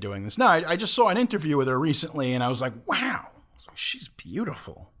enjoyed doing this. Now, I just saw an interview with her recently, and I was like, wow, she's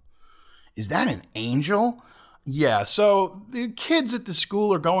beautiful. Is that an angel? Yeah, so the kids at the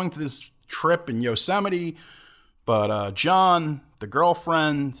school are going to this trip in Yosemite, but John, the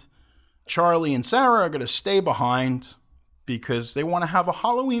girlfriend, Charlie, and Sarah are gonna stay behind because they want to have a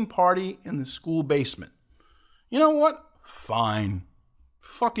Halloween party in the school basement. You know what? Fine.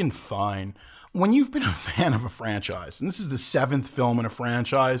 Fucking fine. When you've been a fan of a franchise, and this is the 7th film in a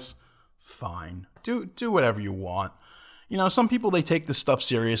franchise, fine. Do whatever you want. You know, some people, they take this stuff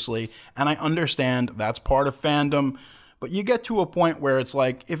seriously, and I understand that's part of fandom, but you get to a point where it's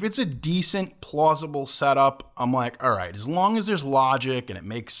like, if it's a decent, plausible setup, I'm like, all right, as long as there's logic and it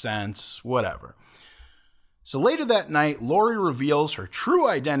makes sense, whatever. So later that night, Laurie reveals her true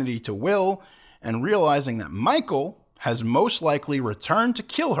identity to Will, and realizing that Michael has most likely returned to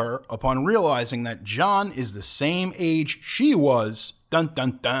kill her upon realizing that John is the same age she was, dun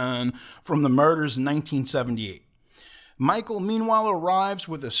dun dun, from the murders in 1978. Michael, meanwhile, arrives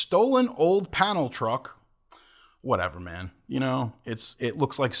with a stolen old panel truck. Whatever, man. You know, it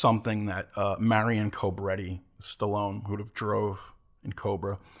looks like something that Marion Cobretti, Stallone, would have drove in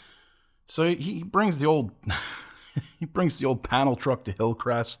Cobra. So he brings the old panel truck to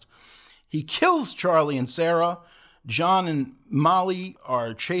Hillcrest. He kills Charlie and Sarah. John and Molly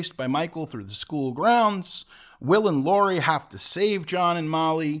are chased by Michael through the school grounds. Will and Laurie have to save John and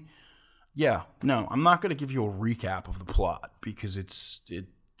Molly. Yeah, no, I'm not going to give you a recap of the plot because it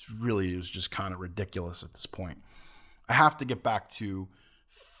really is just kind of ridiculous at this point. I have to get back to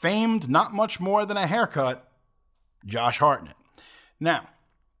famed, not much more than a haircut, Josh Hartnett. Now,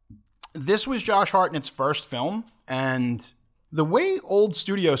 this was Josh Hartnett's first film, and the way old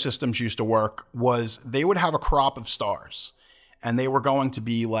studio systems used to work was they would have a crop of stars, and they were going to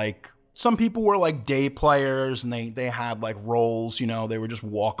be like, some people were like day players, and they had like roles, you know, they were just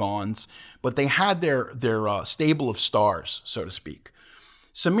walk-ons, but they had their stable of stars, so to speak.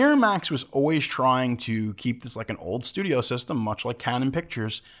 So Miramax was always trying to keep this like an old studio system, much like Canon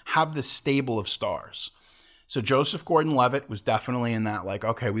Pictures, have this stable of stars. So Joseph Gordon-Levitt was definitely in that, like,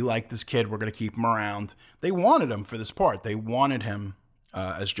 okay, we like this kid, we're going to keep him around. They wanted him for this part. They wanted him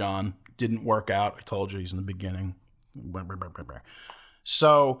as John. Didn't work out. I told you he's in the beginning.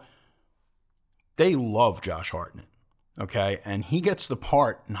 So they love Josh Hartnett, okay? And he gets the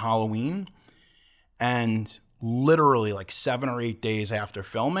part in Halloween, and literally like 7 or 8 days after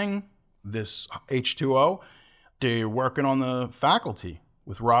filming this H20, they're working on the faculty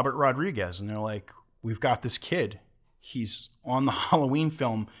with Robert Rodriguez, and they're like, we've got this kid. He's on the Halloween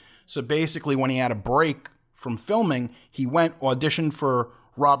film. So basically, when he had a break from filming, he went auditioned for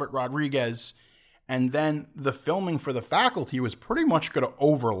Robert Rodriguez, and then the filming for the faculty was pretty much going to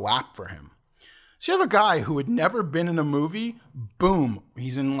overlap for him. So you have a guy who had never been in a movie, boom,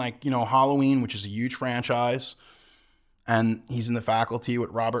 he's in like, you know, Halloween, which is a huge franchise, and he's in the faculty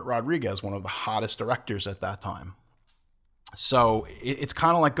with Robert Rodriguez, one of the hottest directors at that time. So it's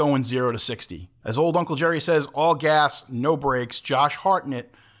kind of like going 0 to 60. As old Uncle Jerry says, all gas, no brakes. Josh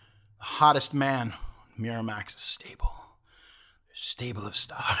Hartnett, the hottest man. Miramax is stable. Stable of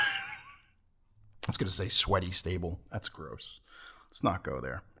stars. was going to say sweaty stable. That's gross. Let's not go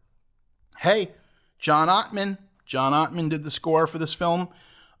there. Hey, John Ottman. John Ottman did the score for this film.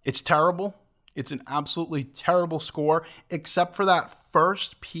 It's terrible. It's an absolutely terrible score, except for that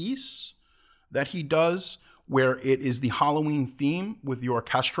first piece that he does where it is the Halloween theme with the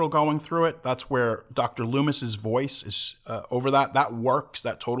orchestral going through it. That's where Dr. Loomis's voice is over that. That works.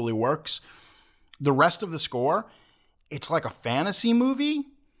 That totally works. The rest of the score, it's like a fantasy movie,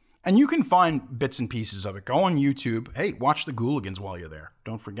 and you can find bits and pieces of it. Go on YouTube. Hey, watch the Gooligans while you're there.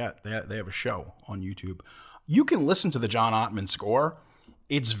 Don't forget, they have a show on YouTube. You can listen to the John Ottman score.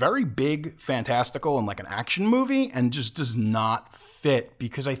 It's very big, fantastical, and like an action movie, and just does not fit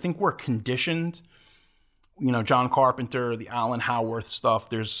because I think we're conditioned. You know, John Carpenter, the Alan Howarth stuff,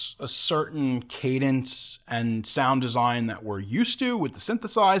 there's a certain cadence and sound design that we're used to with the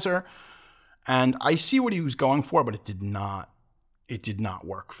synthesizer. And I see what he was going for, but it did not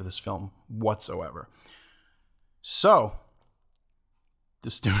work for this film whatsoever. So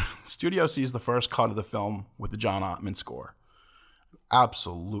the studio sees the first cut of the film with the John Ottman score.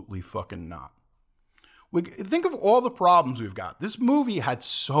 Absolutely fucking not. Think of all the problems we've got. This movie had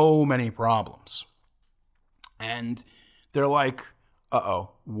so many problems. And they're like,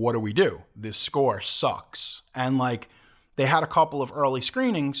 uh-oh, what do we do? This score sucks. And like, they had a couple of early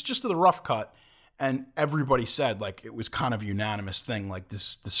screenings, just to the rough cut, and everybody said, like, it was kind of a unanimous thing, like, the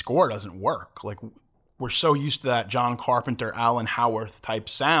score doesn't work. Like, we're so used to that John Carpenter, Alan Howarth type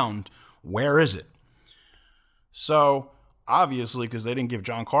sound. Where is it? So, obviously, because they didn't give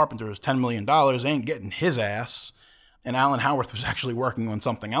John Carpenter his $10 million, they ain't getting his ass. And Alan Howarth was actually working on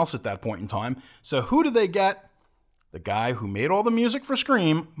something else at that point in time. So who did they get? The guy who made all the music for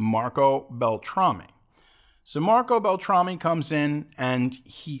Scream, Marco Beltrami. So Marco Beltrami comes in, and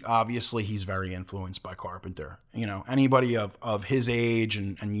he's very influenced by Carpenter. You know, anybody of his age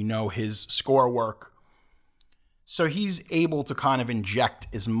and you know his score work. So he's able to kind of inject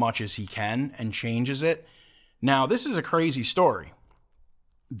as much as he can and changes it. Now, this is a crazy story.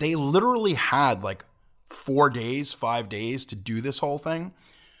 They literally had like 5 days to do this whole thing.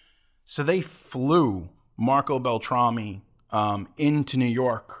 So they flew Marco Beltrami into New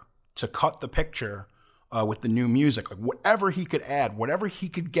York to cut the picture with the new music, like whatever he could add, whatever he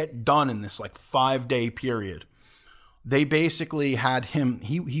could get done in this like 5-day period. They basically had him,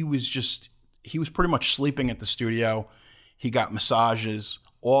 he was pretty much sleeping at the studio. He got massages.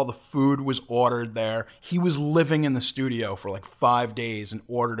 All the food was ordered there. He was living in the studio for like 5 days in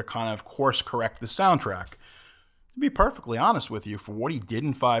order to kind of course correct the soundtrack. To be perfectly honest with you, for what he did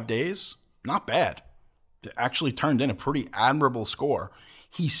in 5 days, not bad. It actually turned in a pretty admirable score.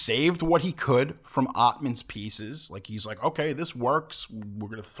 He saved what he could from Ottman's pieces. Like, he's like, okay, this works. We're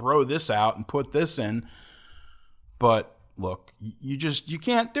going to throw this out and put this in. But look, you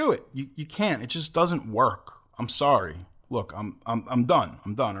can't do it. You can't. It just doesn't work. I'm sorry. Look, I'm done.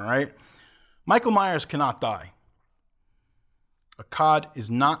 I'm done, all right? Michael Myers cannot die. Akkad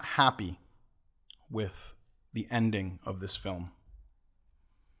is not happy with the ending of this film.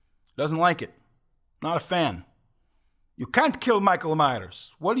 Doesn't like it. Not a fan. You can't kill Michael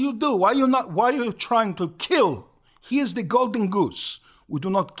Myers. What do you do? Why are you trying to kill? He is the golden goose. We do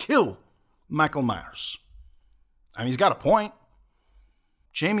not kill Michael Myers. I mean, he's got a point.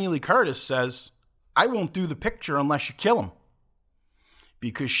 Jamie Lee Curtis says, I won't do the picture unless you kill him.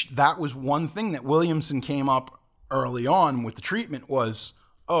 Because that was one thing that Williamson came up early on with the treatment was,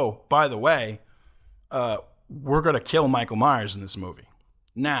 oh, by the way, we're going to kill Michael Myers in this movie.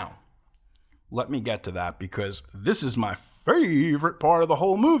 Now, let me get to that because this is my favorite part of the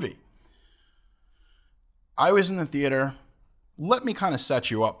whole movie. I was in the theater. Let me kind of set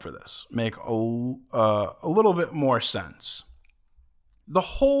you up for this. Make a little bit more sense. The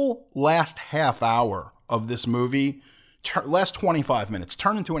whole last half hour of this movie, last 25 minutes,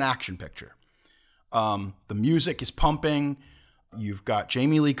 turn into an action picture. The music is pumping. You've got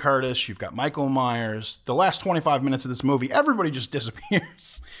Jamie Lee Curtis. You've got Michael Myers. The last 25 minutes of this movie, everybody just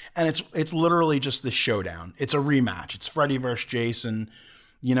disappears. And it's literally just this showdown. It's a rematch. It's Freddy versus Jason.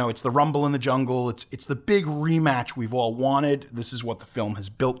 You know, it's the Rumble in the Jungle. It's the big rematch we've all wanted. This is what the film has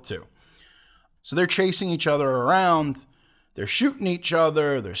built to. So they're chasing each other around. They're shooting each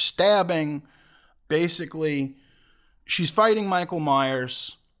other. They're stabbing. Basically, she's fighting Michael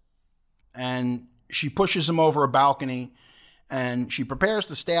Myers. And she pushes him over a balcony. And she prepares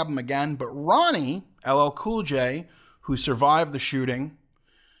to stab him again. But Ronnie, LL Cool J, who survived the shooting,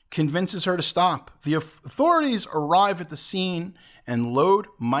 convinces her to stop. The authorities arrive at the scene and load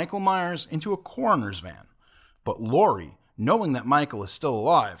Michael Myers into a coroner's van. But Laurie, knowing that Michael is still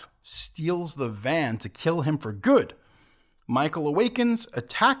alive, steals the van to kill him for good. Michael awakens,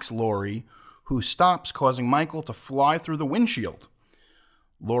 attacks Laurie, who stops, causing Michael to fly through the windshield.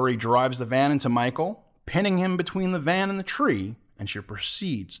 Laurie drives the van into Michael, pinning him between the van and the tree, and she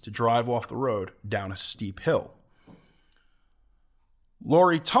proceeds to drive off the road down a steep hill.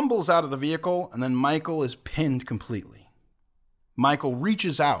 Laurie tumbles out of the vehicle, and then Michael is pinned completely. Michael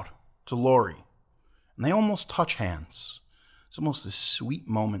reaches out to Laurie, and they almost touch hands. It's almost a sweet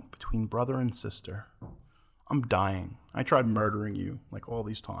moment between brother and sister. I'm dying. I tried murdering you like all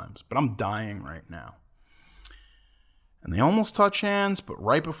these times, but I'm dying right now. And they almost touch hands, but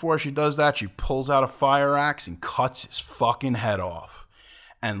right before she does that, she pulls out a fire axe and cuts his fucking head off.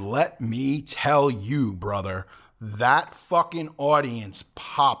 And let me tell you, brother, that fucking audience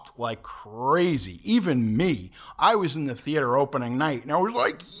popped like crazy. Even me. I was in the theater opening night, and I was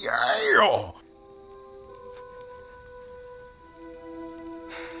like, yeah!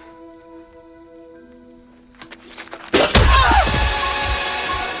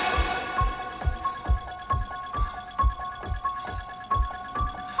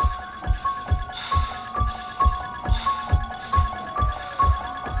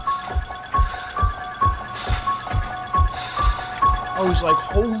 I was like,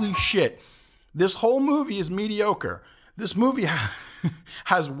 holy shit, this whole movie is mediocre. This movie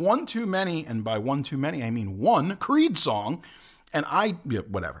has one too many, and by one too many, I mean one Creed song, and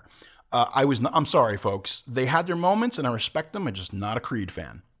whatever. I'm sorry, folks. They had their moments, and I respect them. I'm just not a Creed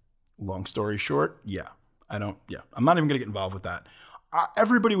fan. Long story short, I'm not even going to get involved with that.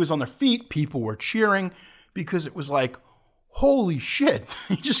 Everybody was on their feet. People were cheering because it was like, holy shit,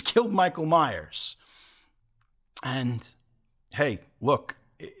 he just killed Michael Myers. And hey, look,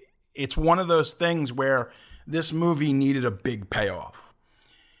 it's one of those things where this movie needed a big payoff.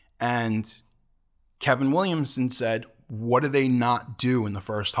 And Kevin Williamson said, what do they not do in the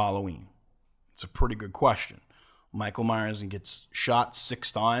first Halloween? It's a pretty good question. Michael Myers gets shot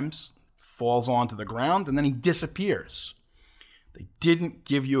 6 times, falls onto the ground, and then he disappears. They didn't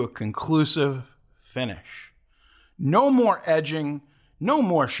give you a conclusive finish. No more edging. No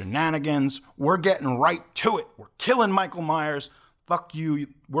more shenanigans. We're getting right to it. We're killing Michael Myers. Fuck you.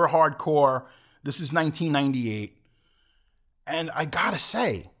 We're hardcore. This is 1998. And I gotta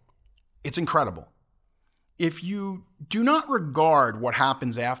say, it's incredible. If you do not regard what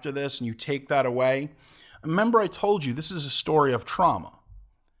happens after this and you take that away, remember I told you this is a story of trauma.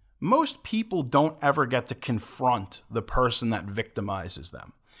 Most people don't ever get to confront the person that victimizes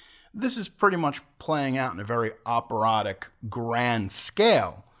them. This is pretty much playing out in a very operatic, grand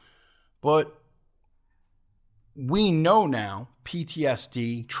scale. But we know now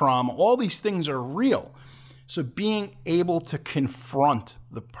PTSD, trauma, all these things are real. So being able to confront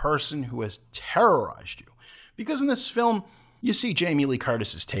the person who has terrorized you. Because in this film, you see Jamie Lee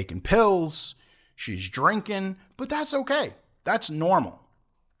Curtis is taking pills, she's drinking, but that's okay. That's normal.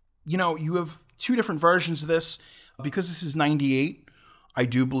 You know, you have 2 different versions of this. Because this is 98, I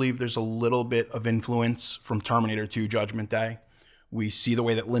do believe there's a little bit of influence from Terminator 2 Judgment Day. We see the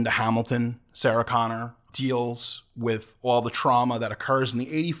way that Linda Hamilton, Sarah Connor, deals with all the trauma that occurs in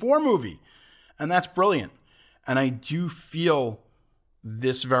the 84 movie. And that's brilliant. And I do feel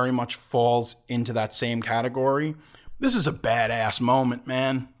this very much falls into that same category. This is a badass moment,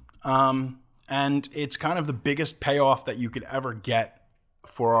 man. And it's kind of the biggest payoff that you could ever get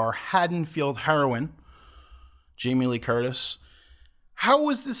for our Haddonfield heroine, Jamie Lee Curtis. How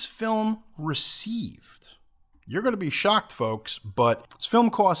was this film received? You're going to be shocked, folks, but this film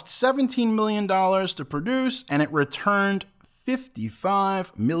cost $17 million to produce, and it returned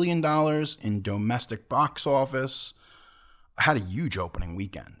 $55 million in domestic box office. It had a huge opening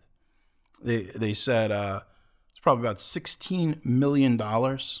weekend. They said it's probably about $16 million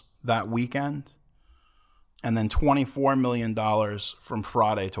that weekend, and then $24 million from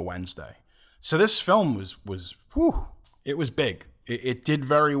Friday to Wednesday. So this film was it was big. It did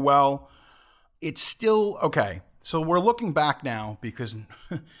very well. It's still, okay, so we're looking back now because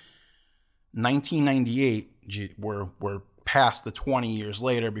 1998, we're past the 20 years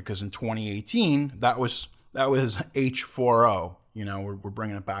later because in 2018, that was H20. You know, we're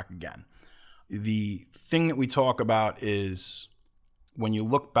bringing it back again. The thing that we talk about is when you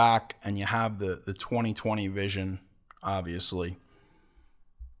look back and you have the 2020 vision, obviously,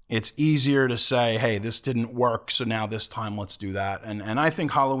 it's easier to say, hey, this didn't work, so now this time let's do that. And I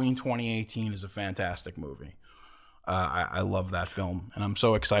think Halloween 2018 is a fantastic movie. I love that film, and I'm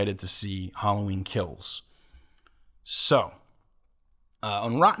so excited to see Halloween Kills. So,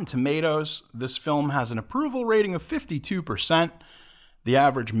 on Rotten Tomatoes, this film has an approval rating of 52%, the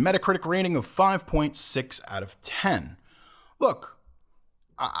average Metacritic rating of 5.6 out of 10. Look,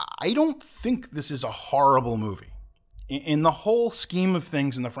 I don't think this is a horrible movie. In the whole scheme of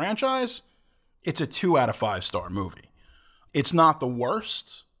things in the franchise, it's a 2 out of 5 star movie. It's not the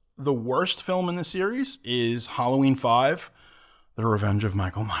worst. The worst film in the series is Halloween 5, The Revenge of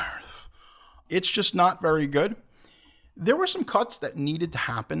Michael Myers. It's just not very good. There were some cuts that needed to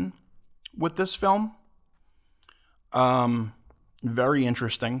happen with this film. Very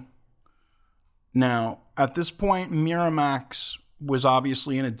interesting. Now, at this point, Miramax was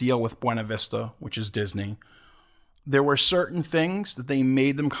obviously in a deal with Buena Vista, which is Disney. There were certain things that they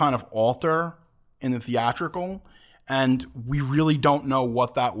made them kind of alter in the theatrical, and we really don't know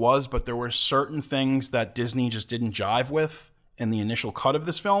what that was, but there were certain things that Disney just didn't jive with in the initial cut of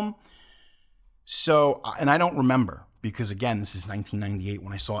this film. So, and I don't remember, because again, this is 1998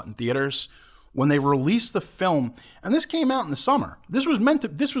 when I saw it in theaters. When they released the film, and this came out in the summer. This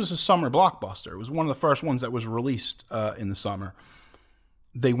was a summer blockbuster. It was one of the first ones that was released in the summer.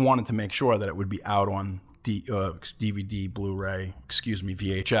 They wanted to make sure that it would be out on DVD, Blu-ray,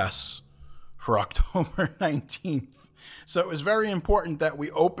 VHS for October 19th. So it was very important that we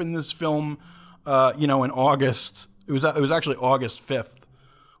open this film, in August. It was actually August 5th.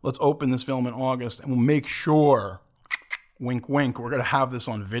 Let's open this film in August, and we'll make sure, wink, wink, we're going to have this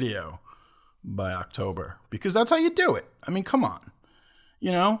on video by October, because that's how you do it. I mean, come on.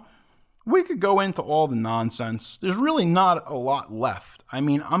 We could go into all the nonsense. There's really not a lot left. I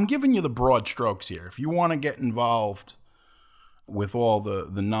mean, I'm giving you the broad strokes here. If you want to get involved with all the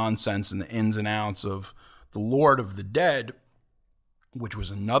nonsense and the ins and outs of The Lord of the Dead, which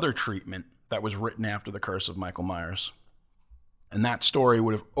was another treatment that was written after The Curse of Michael Myers, and that story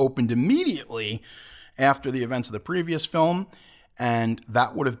would have opened immediately after the events of the previous film. And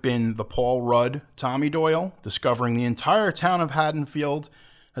that would have been the Paul Rudd Tommy Doyle discovering the entire town of Haddonfield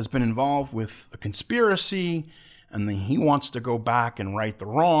has been involved with a conspiracy, and then he wants to go back and right the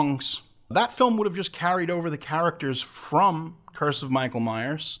wrongs. That film would have just carried over the characters from Curse of Michael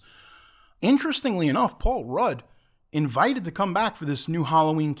Myers. Interestingly enough, Paul Rudd invited to come back for this new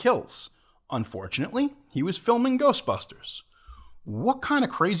Halloween Kills. Unfortunately, he was filming Ghostbusters. What kind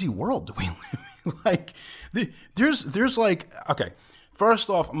of crazy world do we live in? There's okay, first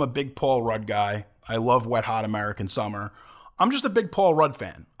off, I'm a big Paul Rudd guy. I love Wet Hot American Summer. I'm just a big Paul Rudd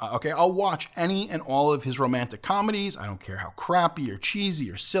fan. Okay, I'll watch any and all of his romantic comedies. I don't care how crappy or cheesy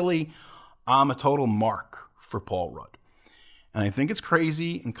or silly. I'm a total mark for Paul Rudd. And I think it's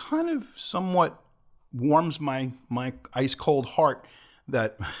crazy and kind of somewhat warms my ice cold heart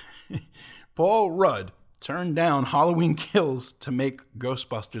that Paul Rudd turned down Halloween Kills to make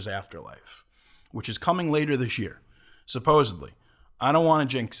Ghostbusters Afterlife, which is coming later this year, supposedly. I don't want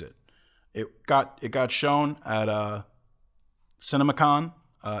to jinx it. It got shown at CinemaCon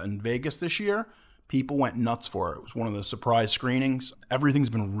in Vegas this year. People went nuts for it. It was one of the surprise screenings. Everything's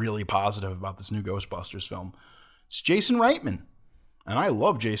been really positive about this new Ghostbusters film. It's Jason Reitman, and I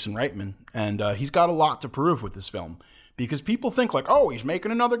love Jason Reitman, and he's got a lot to prove with this film. Because people think he's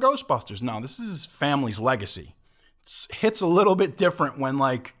making another Ghostbusters. No, this is his family's legacy. It hits a little bit different when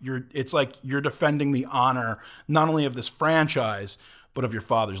you're defending the honor not only of this franchise, but of your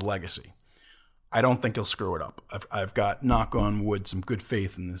father's legacy. I don't think he'll screw it up. I've got, knock on wood, some good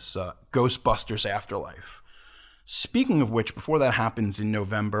faith in this Ghostbusters Afterlife. Speaking of which, before that happens in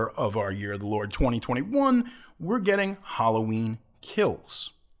November of our year, the Lord 2021, we're getting Halloween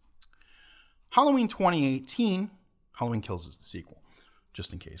Kills. Halloween 2018... Halloween Kills is the sequel,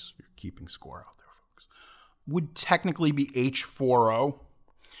 just in case you're keeping score out there, folks, would technically be H20.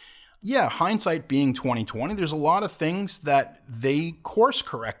 Yeah, hindsight being 2020, there's a lot of things that they course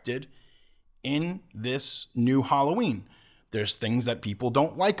corrected in this new Halloween. There's things that people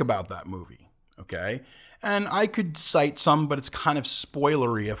don't like about that movie, okay? And I could cite some, but it's kind of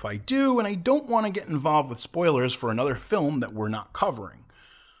spoilery if I do, and I don't want to get involved with spoilers for another film that we're not covering.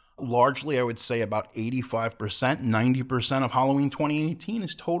 Largely, I would say about 85%, 90% of Halloween 2018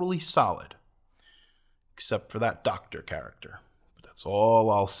 is totally solid. Except for that doctor character. But that's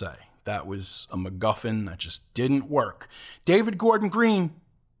all I'll say. That was a MacGuffin that just didn't work. David Gordon Green,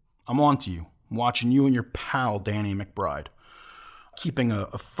 I'm on to you. I'm watching you and your pal, Danny McBride. Keeping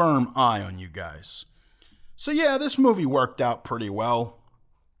a firm eye on you guys. So yeah, this movie worked out pretty well.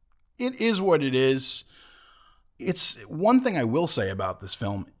 It is what it is. It's one thing I will say about this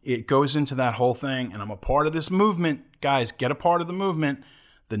film. It goes into that whole thing, and I'm a part of this movement. Guys, get a part of the movement.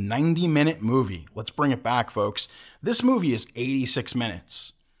 The 90-minute movie. Let's bring it back, folks. This movie is 86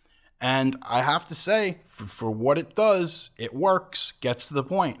 minutes. And I have to say, for what it does, it works, gets to the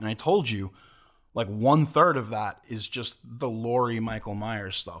point. And I told you, 1/3 of that is just the Laurie Michael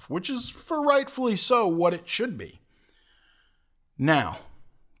Myers stuff, which is, for rightfully so, what it should be. Now,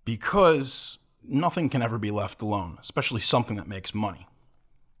 because nothing can ever be left alone, especially something that makes money.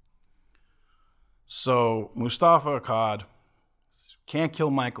 So Mustafa Akkad can't kill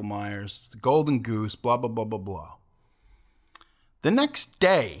Michael Myers. It's the golden goose, blah, blah, blah, blah, blah. The next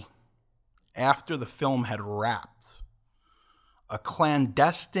day, after the film had wrapped, a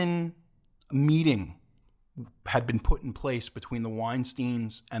clandestine meeting had been put in place between the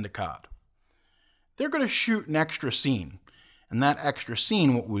Weinsteins and Akkad. They're going to shoot an extra scene. And that extra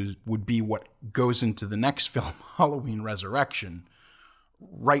scene would be what goes into the next film, Halloween Resurrection,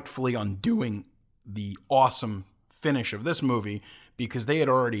 rightfully undoing the awesome finish of this movie, because they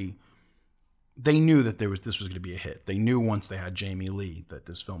knew that this was going to be a hit. They knew once they had Jamie Lee that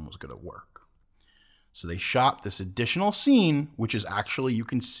this film was going to work. So they shot this additional scene, which is actually, you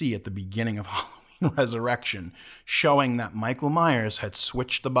can see at the beginning of Halloween Resurrection, showing that Michael Myers had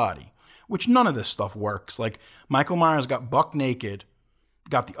switched the body, which none of this stuff works. Like, Michael Myers got buck naked,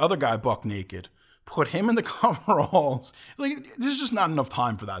 got the other guy buck naked, put him in the coveralls. Like, there's just not enough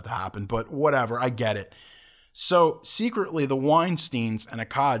time for that to happen, but whatever, I get it. So secretly, the Weinsteins and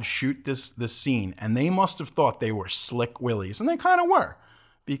Akkad shoot this scene, and they must have thought they were slick willies, and they kind of were,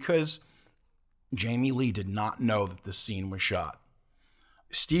 because Jamie Lee did not know that this scene was shot.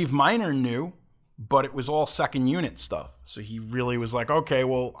 Steve Miner knew, but it was all second unit stuff. So he really was like, okay,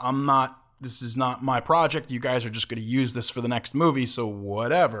 well, this is not my project. You guys are just going to use this for the next movie, so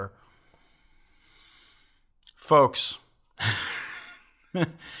whatever. Folks,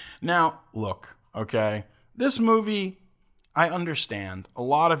 now, look, okay? This movie, I understand. A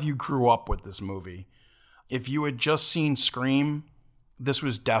lot of you grew up with this movie. If you had just seen Scream, this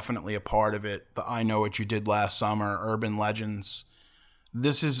was definitely a part of it. The I Know What You Did Last Summer, Urban Legends.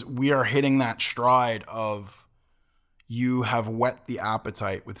 We are hitting that stride of you have whet the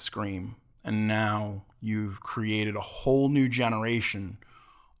appetite with Scream, and now you've created a whole new generation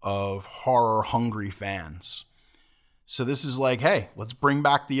of horror-hungry fans. So this is like, hey, let's bring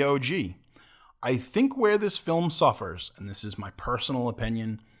back the OG. I think where this film suffers, and this is my personal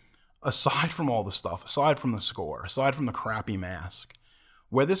opinion, aside from all the stuff, aside from the score, aside from the crappy mask,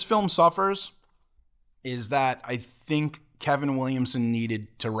 where this film suffers is that I think Kevin Williamson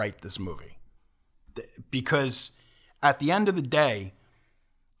needed to write this movie. Because at the end of the day,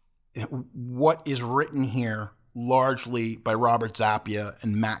 what is written here largely by Robert Zappia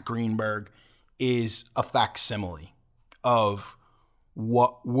and Matt Greenberg is a facsimile of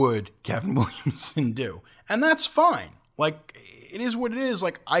what would Kevin Williamson do. And that's fine. Like, it is what it is.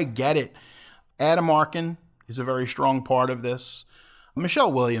 Like, I get it. Adam Arkin is a very strong part of this.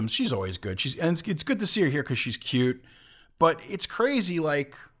 Michelle Williams, she's always good. It's good to see her here because she's cute. But it's crazy,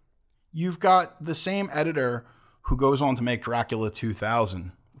 like, you've got the same editor who goes on to make Dracula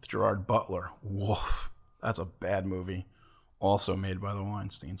 2000 with Gerard Butler. Woof. That's a bad movie. Also made by the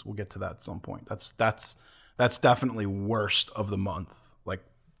Weinsteins. We'll get to that at some point. That's definitely worst of the month. Like,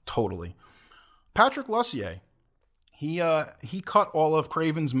 totally. Patrick Lussier, he cut all of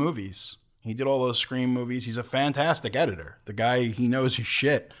Craven's movies. He did all those Scream movies. He's a fantastic editor. The guy, he knows his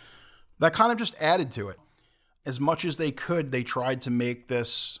shit. That kind of just added to it. As much as they could, they tried to make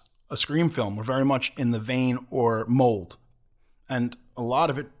this a Scream film. We're very much in the vein or mold. And a lot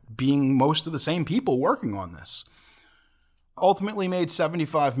of it being most of the same people working on this. Ultimately made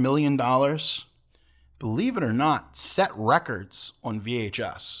 $75 million. Believe it or not, set records on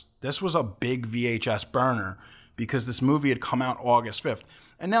VHS. This was a big VHS burner because this movie had come out August 5th.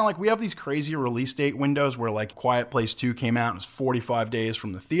 And now, like, we have these crazy release date windows where, like, Quiet Place 2 came out and it was 45 days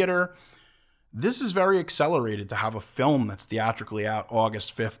from the theater. This is very accelerated to have a film that's theatrically out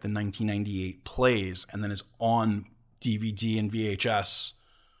August 5th in 1998 plays and then is on DVD and VHS.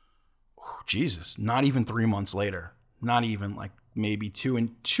 Oh, Jesus, not even 3 months later. Not even, like, maybe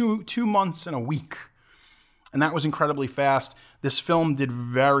two months and a week. And that was incredibly fast. This film did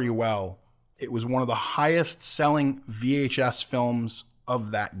very well. It was one of the highest selling VHS films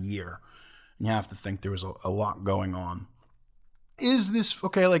of that year. And you have to think there was a lot going on. Is this,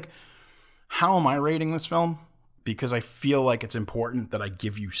 okay, like, how am I rating this film? Because I feel like it's important that I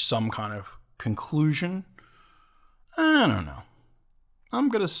give you some kind of conclusion. I don't know. I'm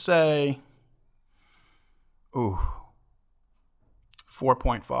going to say,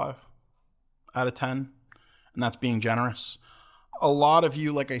 4.5 out of 10. And that's being generous. A lot of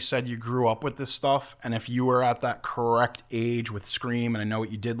you, like I said, you grew up with this stuff. And if you were at that correct age with Scream, and I Know What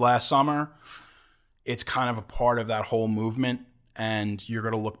You Did Last Summer, it's kind of a part of that whole movement. And you're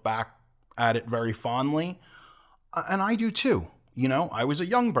going to look back at it very fondly. And I do too. You know, I was a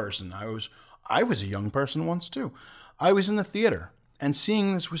young person. I was a young person once too. I was in the theater. And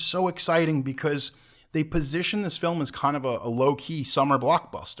seeing this was so exciting because they positioned this film as kind of a low-key summer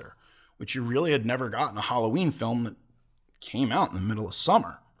blockbuster, which you really had never gotten a Halloween film that came out in the middle of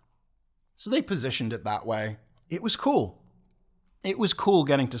summer. So they positioned it that way. It was cool. It was cool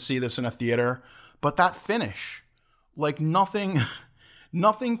getting to see this in a theater, but that finish, like nothing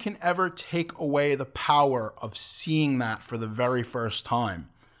can ever take away the power of seeing that for the very first time.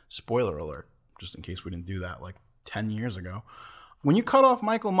 Spoiler alert, just in case we didn't do that like 10 years ago. When you cut off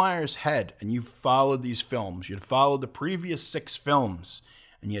Michael Myers' head and you followed these films, you'd followed the previous 6 films,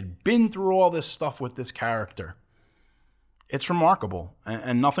 and you had been through all this stuff with this character, it's remarkable.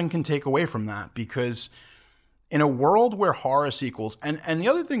 And nothing can take away from that, because in a world where horror sequels, and the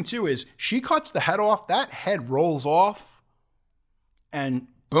other thing too is she cuts the head off, that head rolls off, and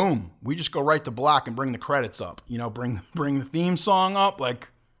boom, we just go right to black and bring the credits up. You know, bring the theme song up. Like,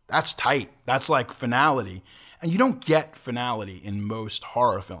 that's tight. That's like finality. And you don't get finality in most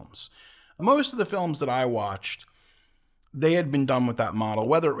horror films. Most of the films that I watched, they had been done with that model,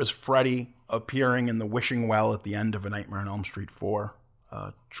 whether it was Freddy appearing in the wishing well at the end of A Nightmare on Elm Street 4,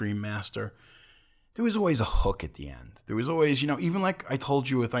 Dream Master. There was always a hook at the end. There was always, even like I told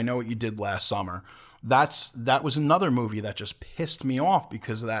you with I Know What You Did Last Summer, that was another movie that just pissed me off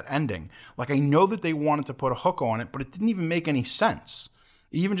because of that ending. Like, I know that they wanted to put a hook on it, but it didn't even make any sense.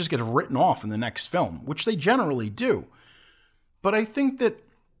 It even just gets written off in the next film, which they generally do. But I think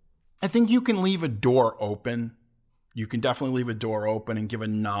you can leave a door open. You can definitely leave a door open and give a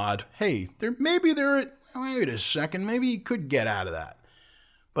nod. Hey, wait a second, maybe you could get out of that.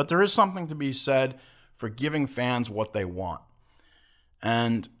 But there is something to be said for giving fans what they want.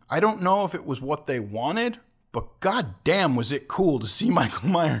 And I don't know if it was what they wanted, but goddamn was it cool to see Michael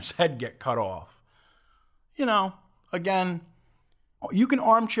Myers' head get cut off. Again, you can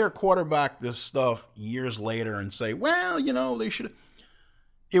armchair quarterback this stuff years later and say, well, they should.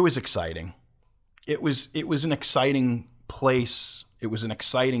 It was exciting. It was an exciting place. It was an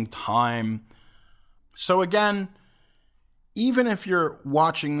exciting time. So again, even if you're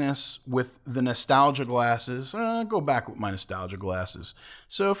watching this with the nostalgia glasses, go back with my nostalgia glasses.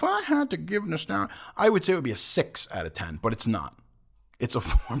 So if I had to give nostalgia, I would say it would be a 6 out of 10, but it's not. It's a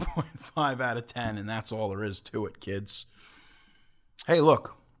 4.5 out of 10, and that's all there is to it, kids. Hey,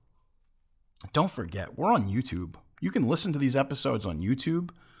 look, don't forget, we're on YouTube. You can listen to these episodes on YouTube.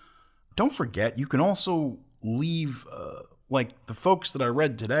 Don't forget, you can also leave, like the folks that I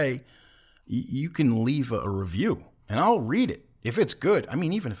read today, you can leave a review. And I'll read it if it's good. I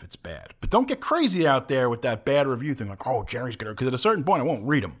mean, even if it's bad. But don't get crazy out there with that bad review thing. Like, oh, Jerry's gonna, because at a certain point I won't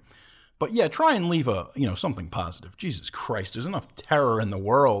read them. But yeah, try and leave something positive. Jesus Christ, there's enough terror in the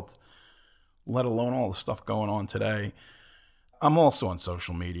world, let alone all the stuff going on today. I'm also on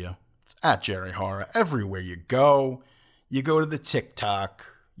social media. It's at Jerry Horror. Everywhere you go to the TikTok,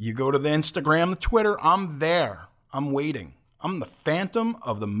 you go to the Instagram, the Twitter. I'm there. I'm waiting. I'm the phantom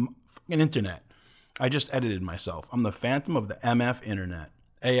of the fucking internet. I just edited myself. I'm the phantom of the MF internet.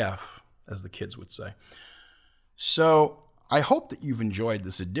 AF, as the kids would say. So I hope that you've enjoyed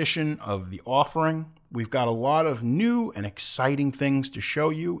this edition of The Offering. We've got a lot of new and exciting things to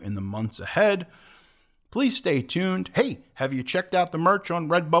show you in the months ahead. Please stay tuned. Hey, have you checked out the merch on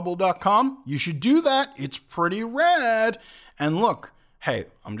redbubble.com? You should do that. It's pretty rad. And look, hey,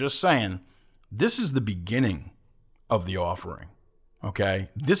 I'm just saying, this is the beginning of The Offering. Okay,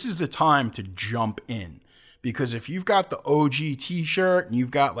 this is the time to jump in, because if you've got the OG t-shirt and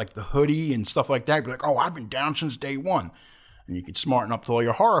you've got like the hoodie and stuff like that, you're like, oh, I've been down since day one. And you can smarten up to all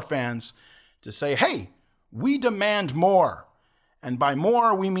your horror fans to say, hey, we demand more. And by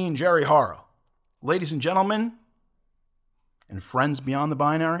more, we mean Jerry Horror. Ladies and gentlemen, and friends beyond the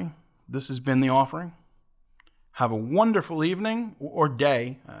binary, this has been The Offering. Have a wonderful evening or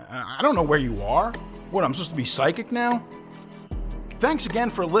day. I don't know where you are. What, I'm supposed to be psychic now? Thanks again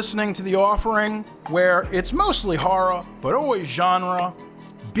for listening to The Offering, where it's mostly horror, but always genre.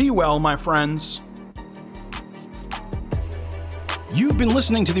 Be well, my friends. You've been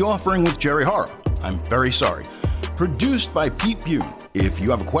listening to The Offering with Jerry Horror. I'm very sorry. Produced by Pete Bune. If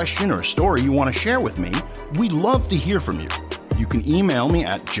you have a question or a story you want to share with me, we'd love to hear from you. You can email me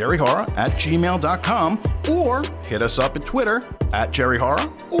at jerryhorror@gmail.com or hit us up at Twitter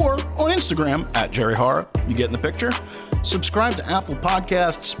 @jerryhorror or on Instagram @jerryhorror. You getting the picture? Subscribe to Apple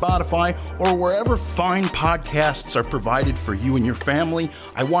Podcasts, Spotify, or wherever fine podcasts are provided for you and your family.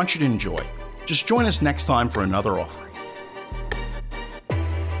 I want you to enjoy. Just join us next time for another offering.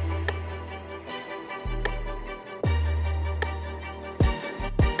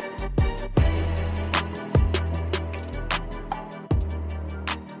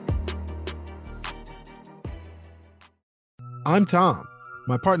 I'm Tom.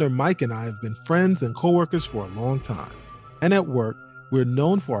 My partner Mike and I have been friends and coworkers for a long time. And at work, we're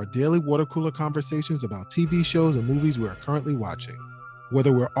known for our daily water cooler conversations about TV shows and movies we are currently watching.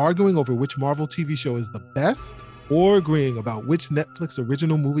 Whether we're arguing over which Marvel TV show is the best or agreeing about which Netflix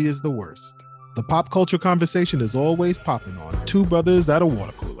original movie is the worst, the pop culture conversation is always popping on Two Brothers at a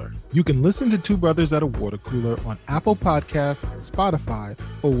Water Cooler. You can listen to Two Brothers at a Water Cooler on Apple Podcasts, Spotify,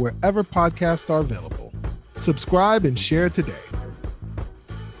 or wherever podcasts are available. Subscribe and share today.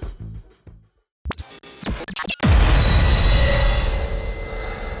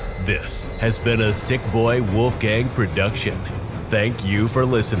 This has been a Sick Boy Wolfgang production. Thank you for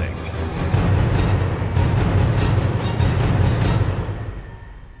listening.